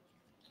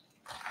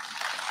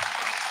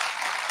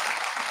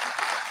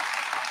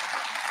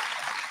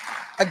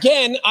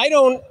 Again, I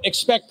don't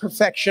expect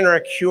perfection or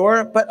a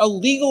cure, but a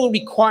legal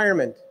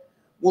requirement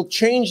will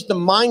change the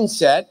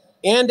mindset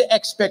and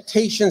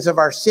expectations of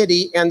our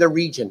city and the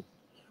region.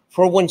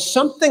 For when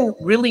something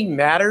really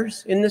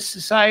matters in this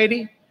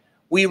society,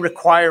 we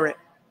require it.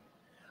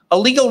 A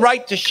legal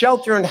right to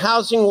shelter and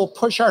housing will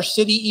push our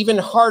city even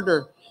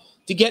harder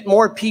to get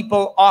more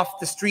people off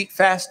the street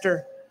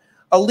faster.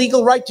 A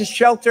legal right to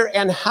shelter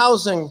and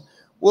housing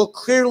will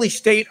clearly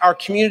state our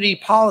community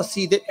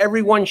policy that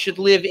everyone should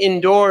live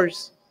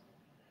indoors.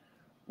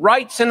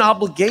 Rights and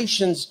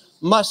obligations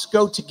must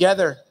go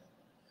together.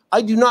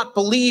 I do not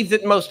believe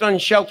that most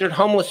unsheltered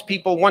homeless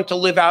people want to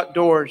live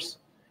outdoors.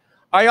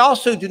 I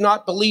also do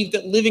not believe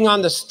that living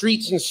on the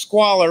streets in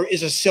squalor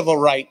is a civil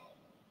right.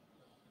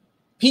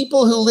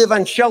 People who live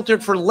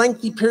unsheltered for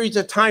lengthy periods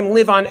of time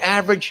live on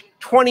average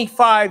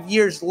 25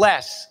 years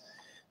less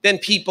than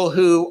people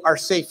who are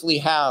safely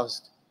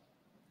housed.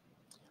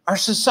 Our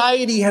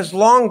society has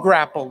long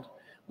grappled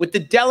with the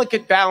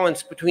delicate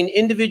balance between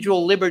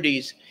individual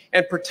liberties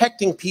and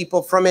protecting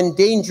people from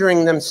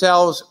endangering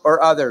themselves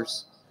or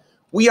others.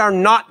 We are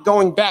not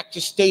going back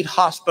to state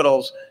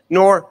hospitals,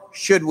 nor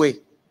should we.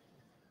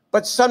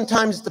 But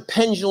sometimes the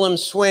pendulum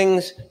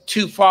swings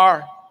too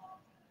far.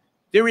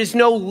 There is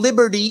no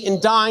liberty in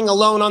dying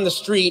alone on the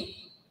street.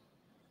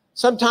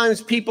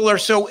 Sometimes people are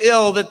so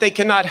ill that they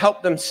cannot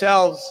help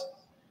themselves.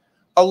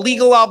 A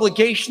legal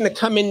obligation to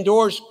come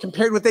indoors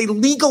compared with a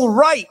legal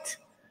right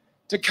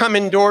to come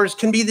indoors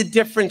can be the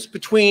difference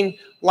between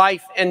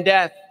life and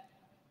death.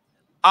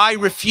 I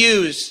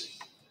refuse.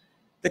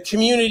 The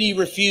community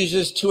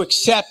refuses to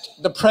accept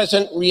the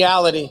present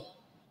reality.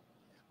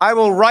 I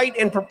will write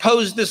and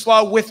propose this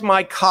law with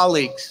my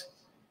colleagues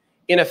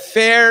in a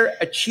fair,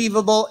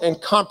 achievable,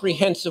 and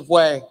comprehensive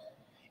way.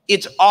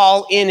 It's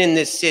all in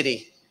this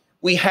city.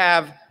 We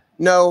have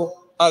no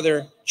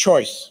other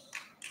choice.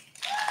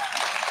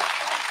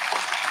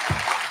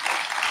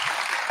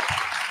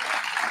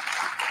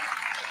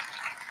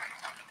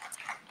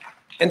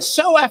 And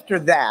so after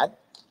that,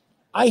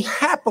 I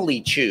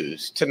happily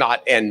choose to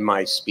not end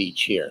my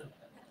speech here.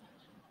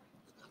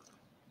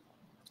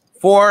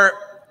 For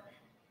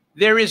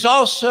there is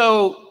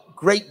also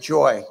great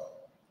joy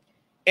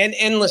and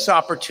endless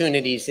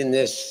opportunities in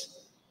this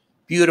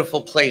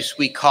beautiful place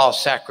we call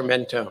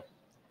Sacramento.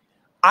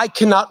 I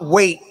cannot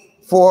wait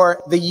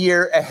for the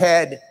year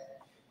ahead.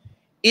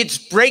 It's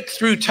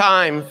breakthrough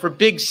time for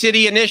big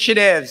city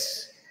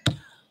initiatives.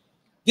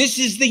 This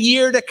is the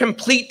year to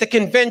complete the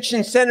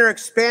convention center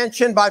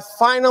expansion by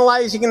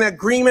finalizing an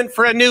agreement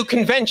for a new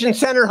convention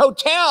center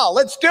hotel.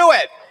 Let's do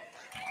it.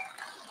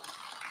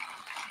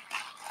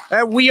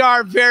 We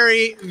are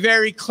very,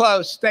 very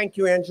close. Thank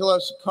you, Angelo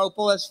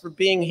Sakopoulos, for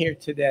being here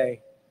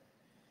today.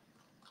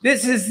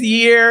 This is the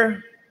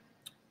year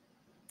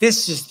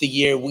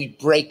we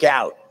break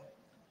out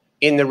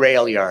in the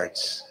rail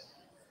yards.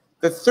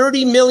 The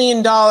 $30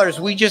 million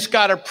we just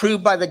got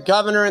approved by the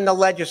governor and the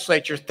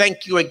legislature,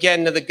 thank you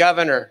again to the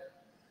governor,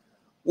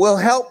 will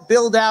help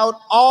build out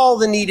all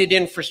the needed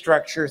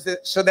infrastructure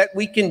so that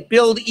we can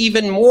build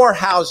even more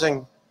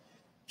housing,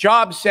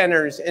 job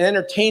centers, and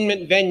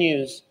entertainment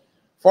venues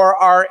for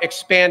our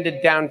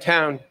expanded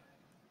downtown.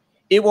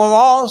 It will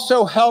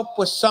also help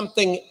with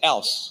something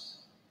else.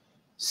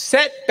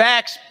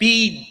 Setbacks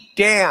be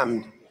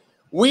damned.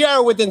 We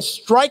are within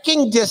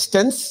striking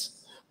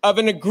distance of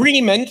an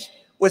agreement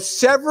with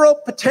several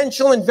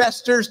potential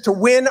investors to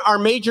win our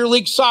Major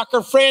League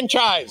Soccer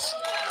franchise.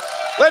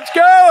 Let's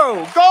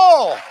go,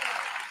 goal.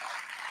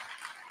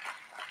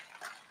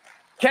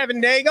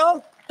 Kevin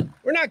Nagel,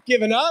 we're not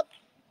giving up.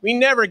 We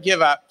never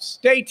give up.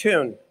 Stay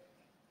tuned.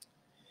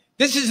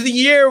 This is the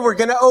year we're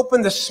going to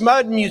open the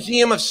SMUD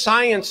Museum of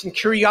Science and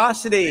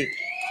Curiosity.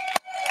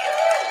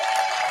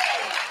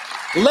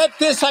 Let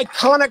this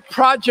iconic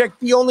project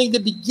be only the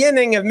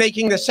beginning of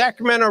making the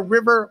Sacramento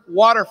River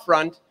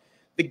waterfront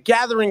the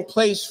gathering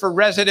place for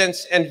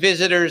residents and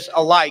visitors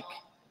alike.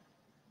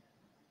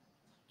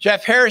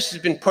 Jeff Harris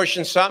has been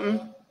pushing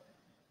something.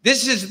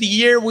 This is the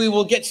year we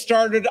will get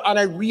started on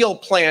a real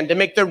plan to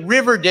make the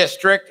River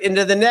District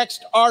into the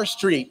next R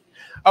Street,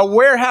 a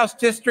warehouse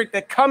district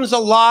that comes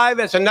alive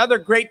as another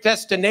great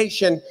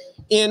destination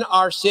in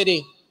our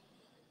city.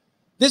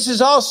 This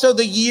is also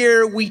the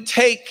year we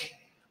take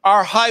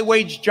our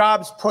high-wage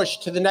jobs push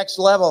to the next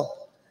level.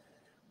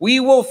 We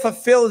will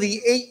fulfill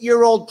the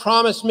 8-year-old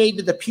promise made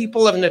to the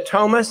people of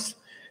Natomas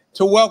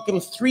to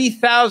welcome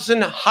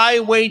 3,000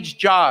 high-wage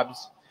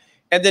jobs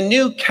at the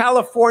new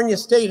California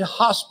State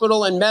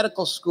Hospital and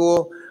Medical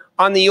School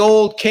on the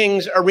old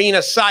Kings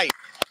Arena site.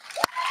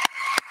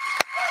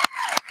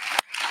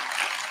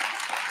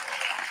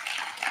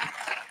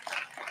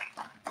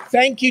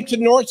 Thank you to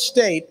North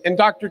State and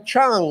Dr.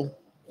 Chung.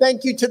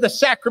 Thank you to the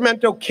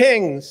Sacramento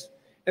Kings.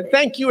 And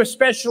thank you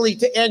especially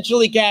to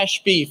Angelique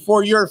Ashby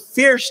for your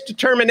fierce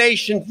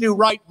determination to do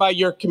right by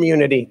your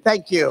community.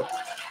 Thank you.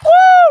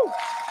 Woo!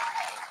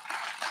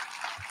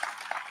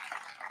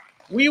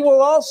 We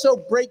will also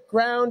break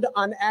ground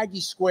on Aggie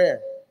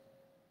Square,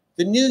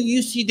 the new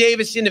UC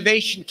Davis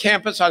Innovation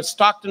Campus on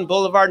Stockton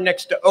Boulevard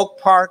next to Oak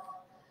Park,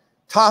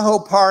 Tahoe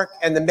Park,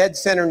 and the Med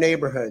Center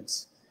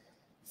neighborhoods.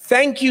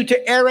 Thank you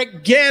to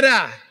Eric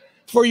Guerra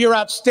for your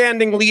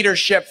outstanding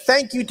leadership.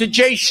 Thank you to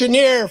Jay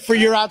Chenier for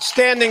your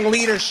outstanding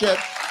leadership.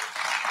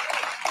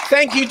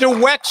 Thank you to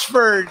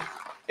Wexford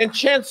and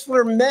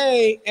Chancellor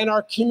May and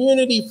our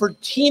community for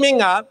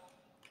teaming up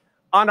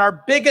on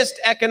our biggest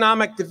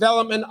economic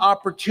development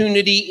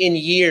opportunity in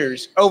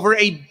years, over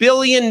 $1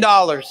 billion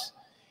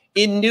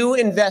in new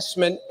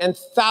investment and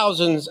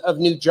thousands of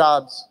new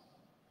jobs.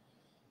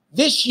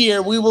 This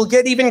year, we will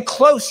get even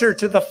closer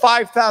to the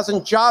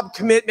 5,000 job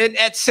commitment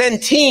at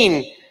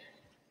Centene.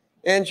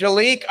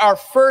 Angelique, our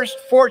first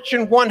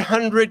Fortune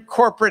 100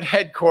 corporate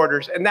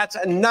headquarters, and that's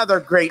another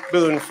great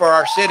boon for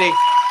our city.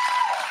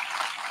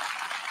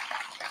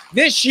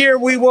 This year,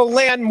 we will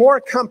land more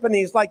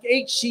companies like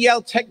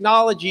HCL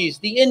Technologies,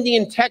 the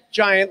Indian tech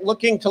giant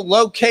looking to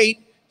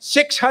locate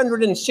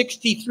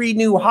 663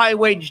 new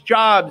high-wage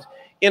jobs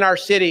in our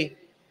city.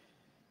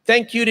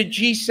 Thank you to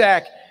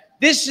GSAC.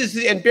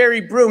 And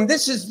Barry Broom,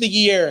 this is the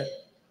year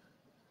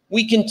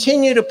we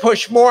continue to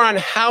push more on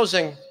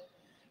housing,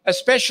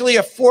 especially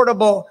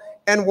affordable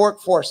and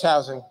workforce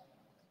housing.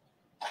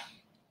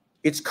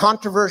 It's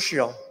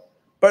controversial,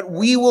 but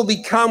we will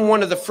become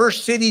one of the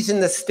first cities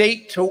in the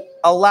state to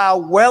allow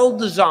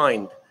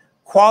well-designed,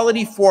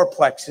 quality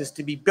fourplexes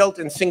to be built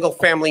in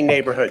single-family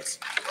neighborhoods.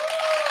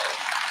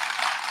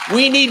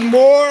 We need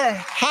more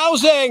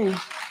housing.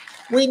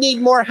 We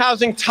need more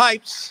housing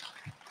types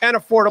and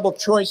affordable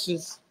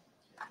choices.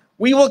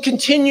 We will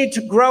continue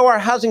to grow our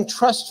housing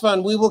trust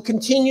fund. We will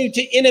continue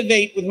to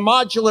innovate with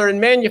modular and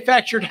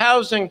manufactured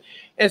housing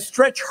and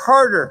stretch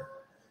harder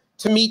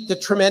to meet the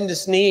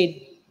tremendous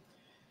need.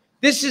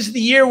 This is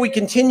the year we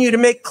continue to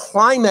make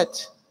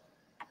climate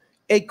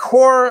a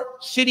core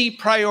city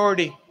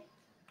priority.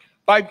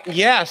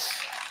 Yes,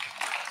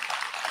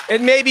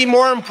 it may be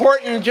more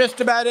important than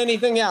just about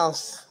anything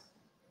else.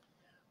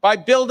 By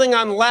building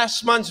on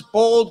last month's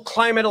bold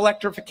climate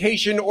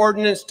electrification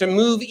ordinance to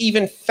move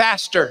even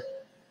faster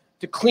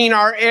to clean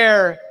our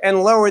air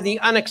and lower the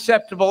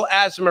unacceptable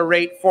asthma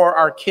rate for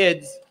our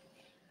kids.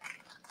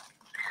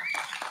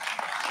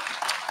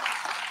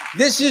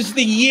 This is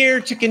the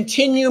year to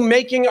continue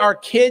making our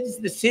kids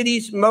the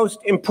city's most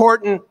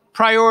important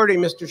priority,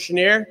 Mr.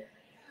 Chenier.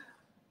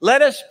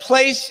 Let us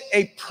place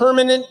a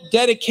permanent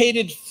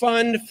dedicated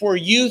fund for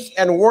youth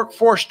and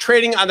workforce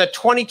training on the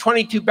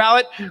 2022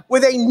 ballot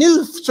with a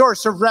new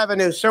source of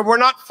revenue, so we're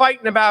not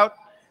fighting about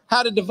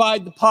how to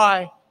divide the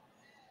pie.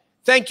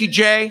 Thank you,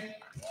 Jay.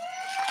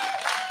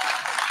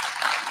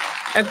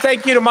 And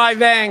thank you to Mai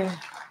Vang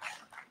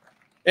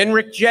and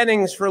Rick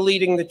Jennings for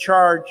leading the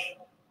charge.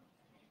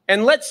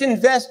 And let's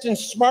invest in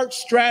smart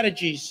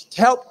strategies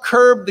to help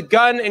curb the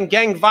gun and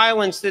gang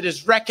violence that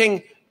is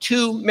wrecking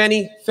too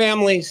many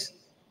families.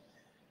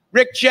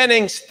 Rick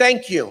Jennings,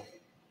 thank you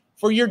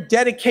for your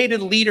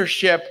dedicated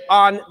leadership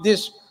on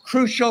this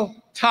crucial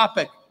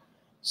topic.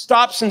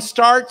 Stops and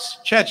Starts,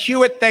 Chet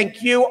Hewitt,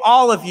 thank you,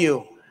 all of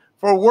you,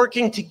 for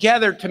working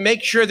together to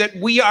make sure that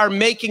we are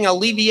making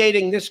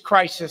alleviating this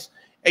crisis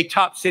a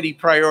top city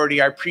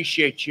priority. I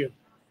appreciate you.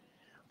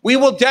 We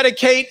will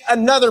dedicate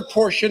another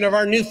portion of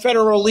our new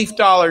federal relief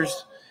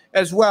dollars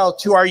as well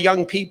to our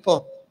young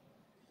people.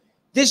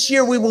 This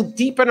year, we will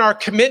deepen our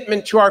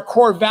commitment to our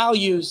core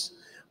values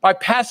by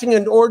passing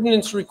an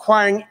ordinance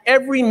requiring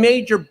every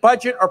major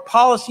budget or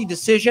policy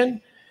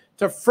decision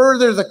to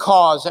further the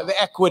cause of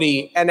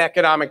equity and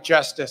economic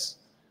justice.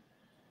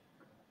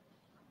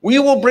 We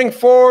will bring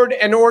forward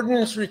an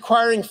ordinance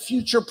requiring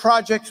future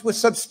projects with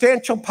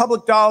substantial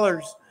public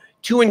dollars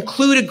to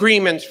include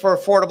agreements for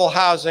affordable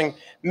housing,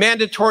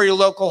 mandatory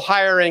local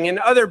hiring, and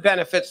other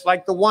benefits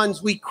like the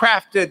ones we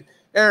crafted,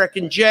 Eric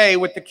and Jay,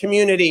 with the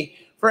community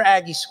for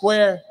Aggie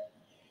Square.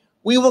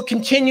 We will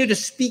continue to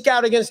speak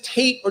out against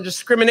hate or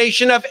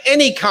discrimination of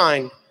any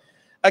kind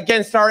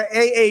against our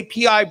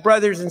AAPI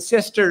brothers and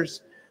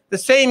sisters. The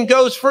same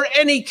goes for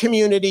any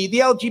community, the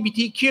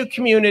LGBTQ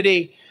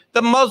community,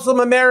 the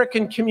Muslim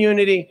American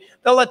community,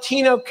 the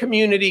Latino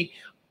community,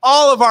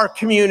 all of our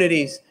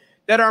communities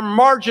that are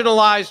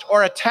marginalized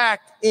or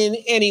attacked in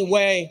any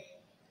way.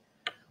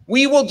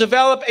 We will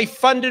develop a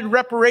funded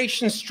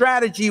reparations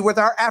strategy with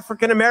our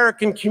African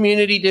American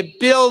community to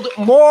build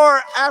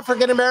more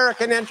African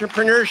American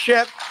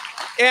entrepreneurship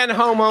and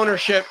home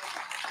ownership.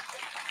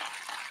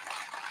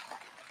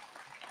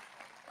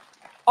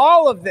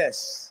 All of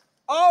this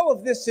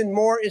and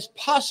more is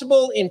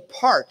possible in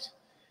part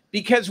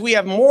because we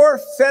have more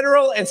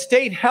federal and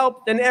state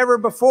help than ever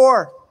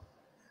before.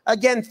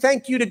 Again,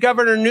 thank you to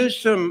Governor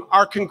Newsom,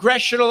 our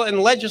congressional and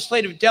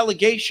legislative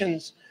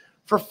delegations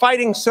for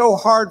fighting so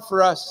hard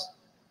for us.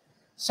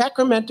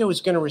 Sacramento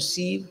is going to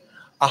receive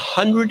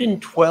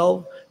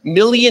 $112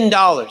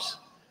 million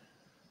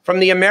from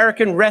the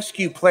American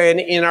Rescue Plan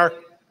in our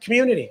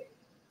community.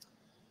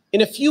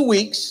 In a few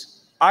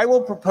weeks, I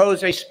will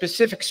propose a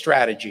specific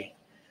strategy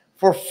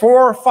for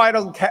four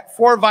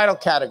vital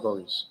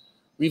categories: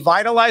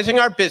 revitalizing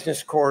our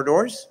business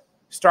corridors,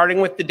 starting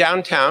with the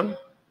downtown,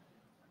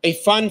 a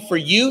fund for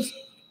youth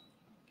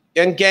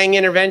and gang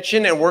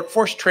intervention and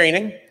workforce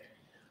training,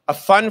 a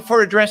fund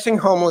for addressing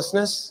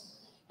homelessness,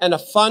 and a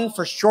fund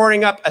for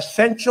shoring up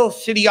essential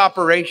city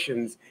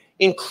operations,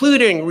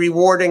 including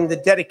rewarding the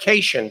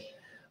dedication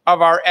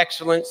of our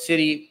excellent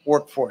city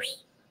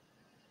workforce.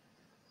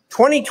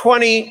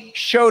 2020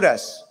 showed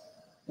us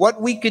what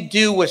we could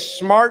do with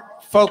smart,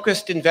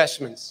 focused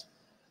investments.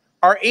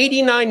 Our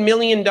 $89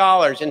 million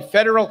in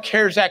federal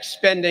CARES Act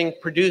spending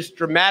produced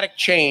dramatic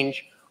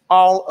change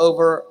all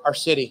over our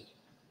city.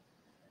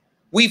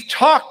 We've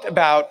talked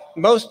about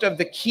most of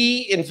the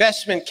key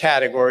investment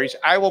categories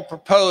I will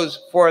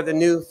propose for the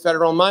new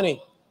federal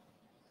money.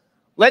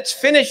 Let's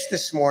finish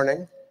this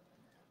morning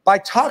by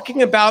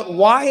talking about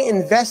why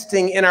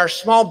investing in our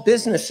small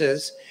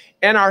businesses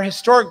and our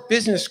historic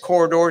business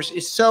corridors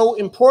is so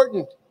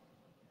important.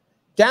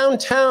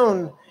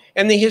 Downtown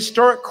and the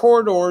historic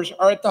corridors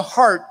are at the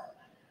heart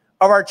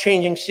of our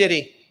changing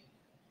city.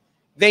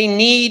 They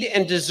need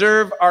and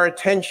deserve our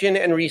attention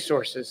and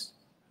resources.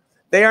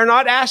 They are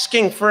not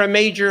asking for a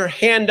major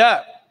hand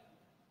out,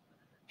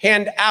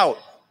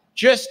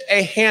 just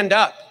a hand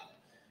up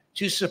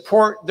to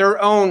support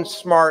their own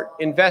smart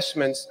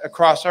investments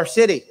across our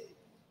city.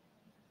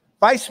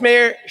 Vice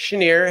Mayor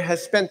Chenier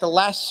has spent the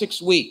last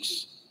 6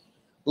 weeks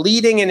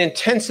leading an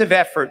intensive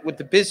effort with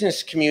the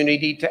business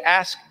community to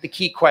ask the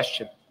key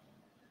question: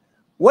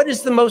 what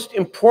is the most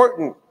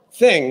important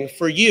thing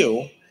for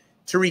you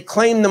to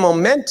reclaim the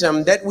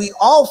momentum that we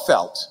all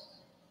felt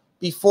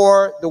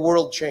before the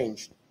world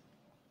changed.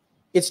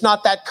 It's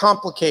not that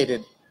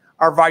complicated,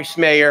 our vice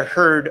mayor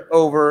heard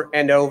over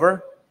and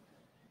over.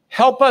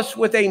 Help us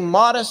with a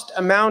modest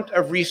amount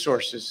of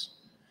resources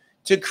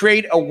to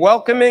create a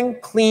welcoming,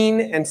 clean,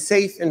 and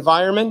safe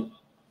environment,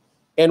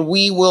 and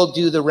we will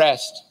do the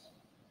rest.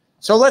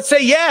 So let's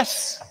say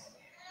yes.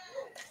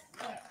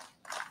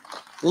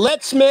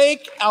 Let's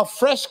make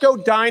alfresco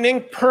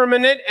dining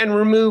permanent and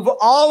remove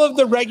all of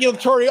the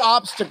regulatory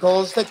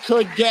obstacles that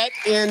could get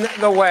in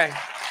the way.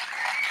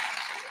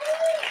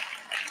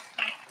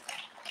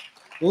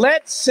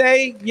 Let's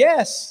say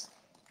yes.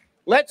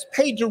 Let's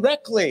pay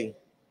directly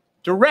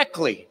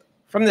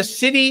from the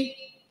city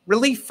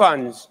relief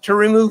funds to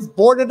remove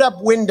boarded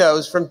up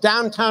windows from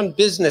downtown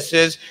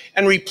businesses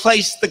and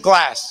replace the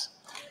glass.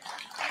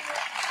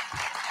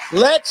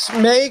 Let's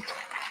make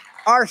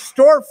our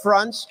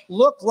storefronts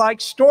look like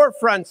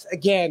storefronts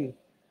again.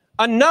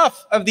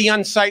 Enough of the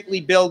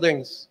unsightly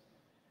buildings.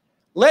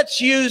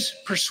 Let's use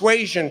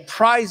persuasion,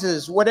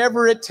 prizes,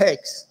 whatever it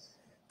takes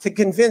to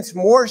convince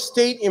more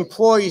state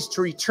employees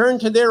to return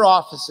to their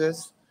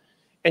offices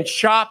and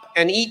shop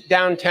and eat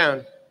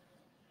downtown.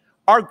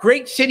 Our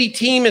great city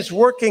team is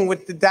working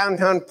with the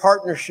Downtown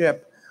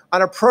Partnership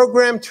on a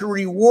program to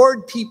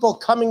reward people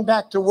coming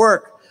back to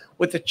work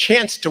with a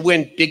chance to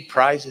win big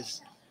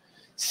prizes.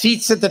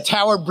 Seats at the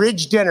Tower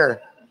Bridge dinner,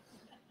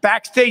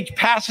 backstage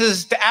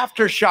passes to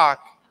Aftershock,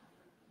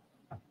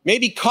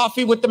 maybe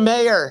coffee with the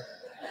mayor.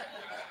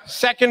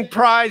 Second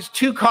prize,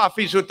 2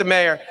 coffees with the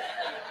mayor.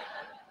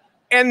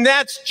 And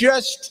that's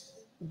just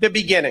the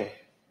beginning.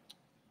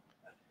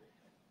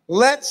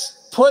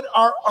 Let's put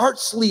our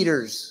arts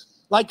leaders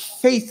like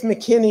Faith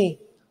McKinney,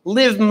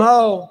 Liv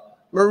Moe,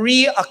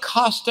 Marie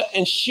Acosta,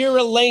 and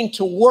Shira Lane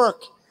to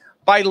work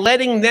by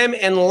letting them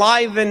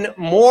enliven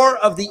more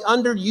of the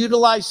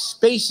underutilized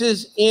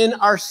spaces in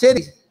our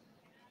city.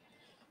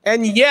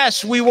 And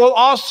yes, we will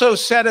also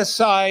set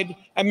aside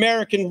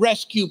American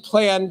Rescue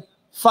Plan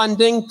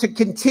funding to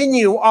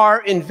continue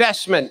our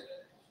investment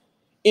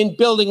in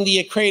building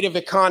the creative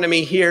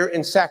economy here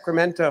in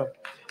Sacramento.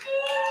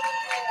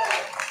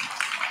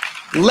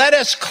 Let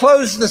us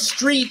close the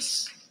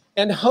streets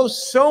and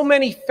host so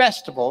many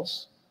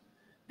festivals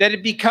that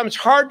it becomes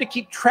hard to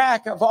keep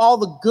track of all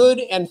the good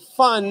and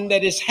fun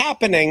that is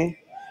happening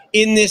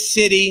in this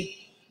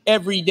city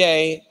every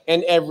day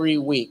and every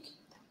week.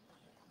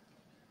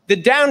 The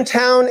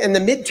downtown and the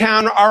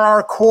midtown are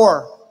our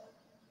core,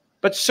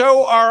 but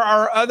so are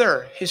our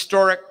other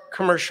historic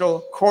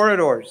commercial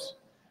corridors.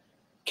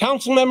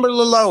 Councilmember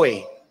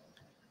Laloe,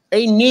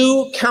 a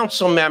new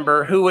council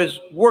member who is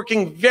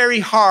working very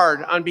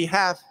hard on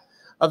behalf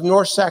of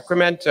North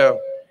Sacramento,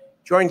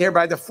 joined here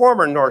by the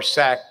former North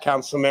Sac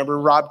council member,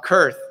 Rob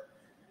Kurth.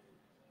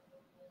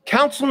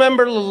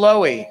 Councilmember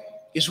Laloe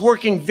is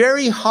working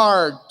very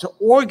hard to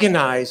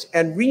organize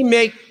and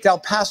remake Del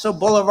Paso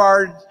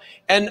Boulevard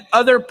and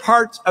other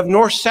parts of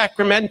North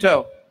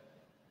Sacramento.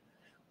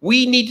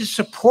 We need to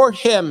support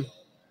him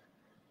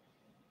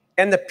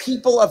and the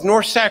people of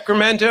North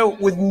Sacramento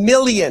with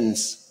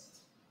millions,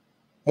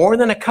 more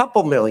than a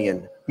couple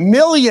million,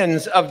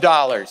 millions of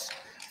dollars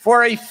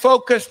for a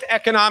focused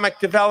economic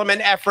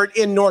development effort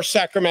in North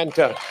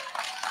Sacramento.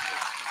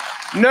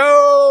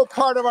 No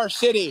part of our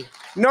city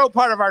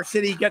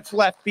gets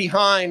left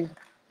behind.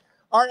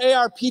 Our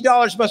ARP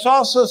dollars must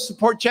also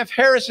support Jeff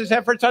Harris's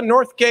efforts on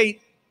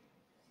Northgate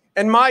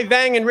and Mai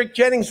Vang and Rick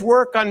Jennings'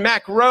 work on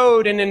Mack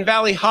Road and in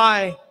Valley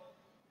High.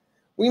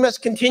 We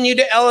must continue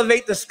to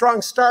elevate the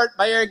Strong Start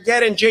by Eric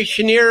Gett and Jay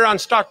Chenier on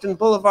Stockton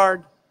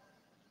Boulevard.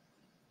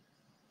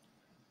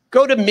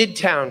 Go to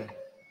Midtown,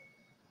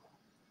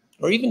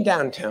 or even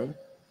downtown,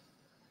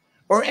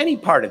 or any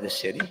part of the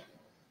city,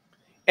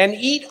 and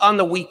eat on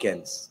the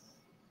weekends.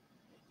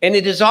 And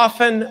it is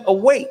often a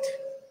wait,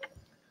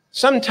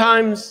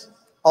 sometimes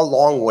a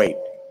long wait.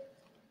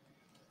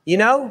 You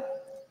know,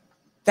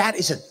 that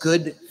is a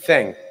good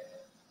thing,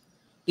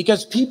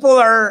 because people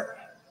are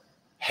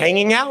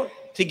hanging out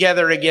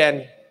together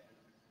again.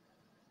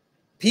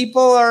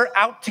 People are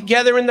out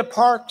together in the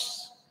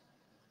parks.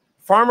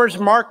 Farmers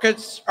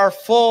markets are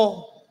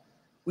full.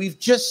 We've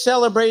just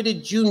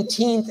celebrated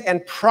Juneteenth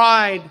and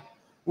Pride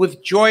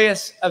with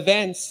joyous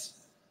events.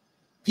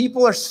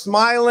 People are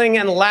smiling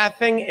and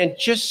laughing and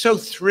just so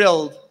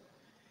thrilled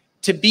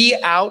to be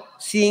out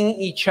seeing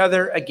each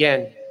other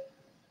again.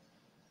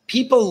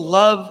 People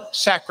love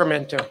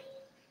Sacramento,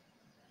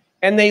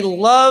 and they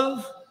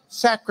love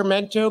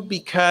Sacramento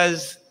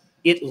because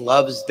it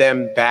loves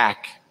them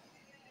back.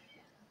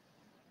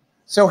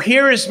 So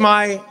here is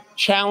my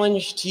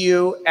challenge to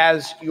you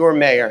as your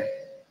mayor.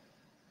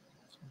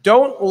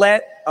 Don't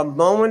let a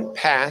moment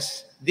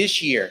pass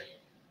this year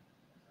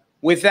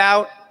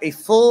without a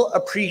full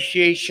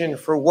appreciation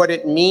for what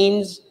it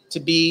means to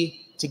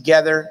be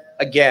together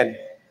again.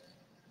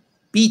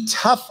 Be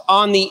tough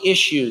on the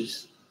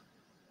issues,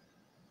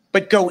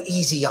 but go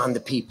easy on the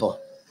people.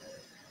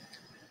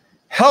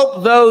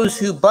 Help those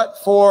who, but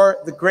for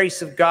the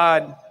grace of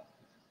God,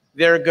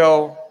 there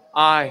go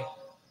I.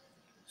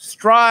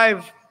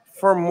 Strive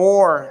for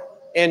more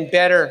and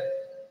better.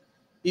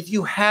 If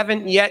you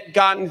haven't yet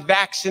gotten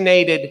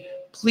vaccinated,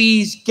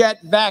 please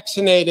get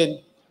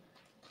vaccinated.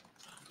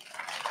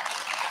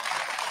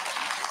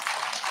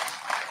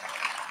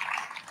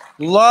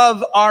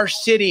 Love our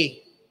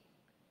city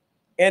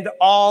and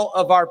all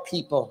of our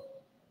people.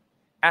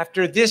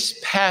 After this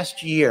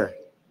past year,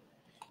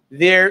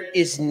 there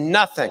is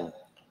nothing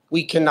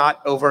we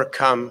cannot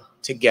overcome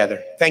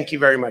together. Thank you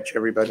very much,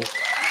 everybody.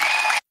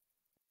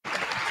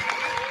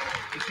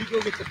 Did you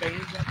go get the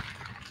bands up?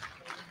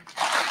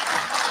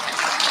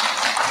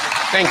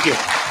 Thank you.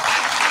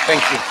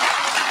 Thank you.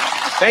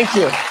 Thank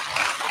you.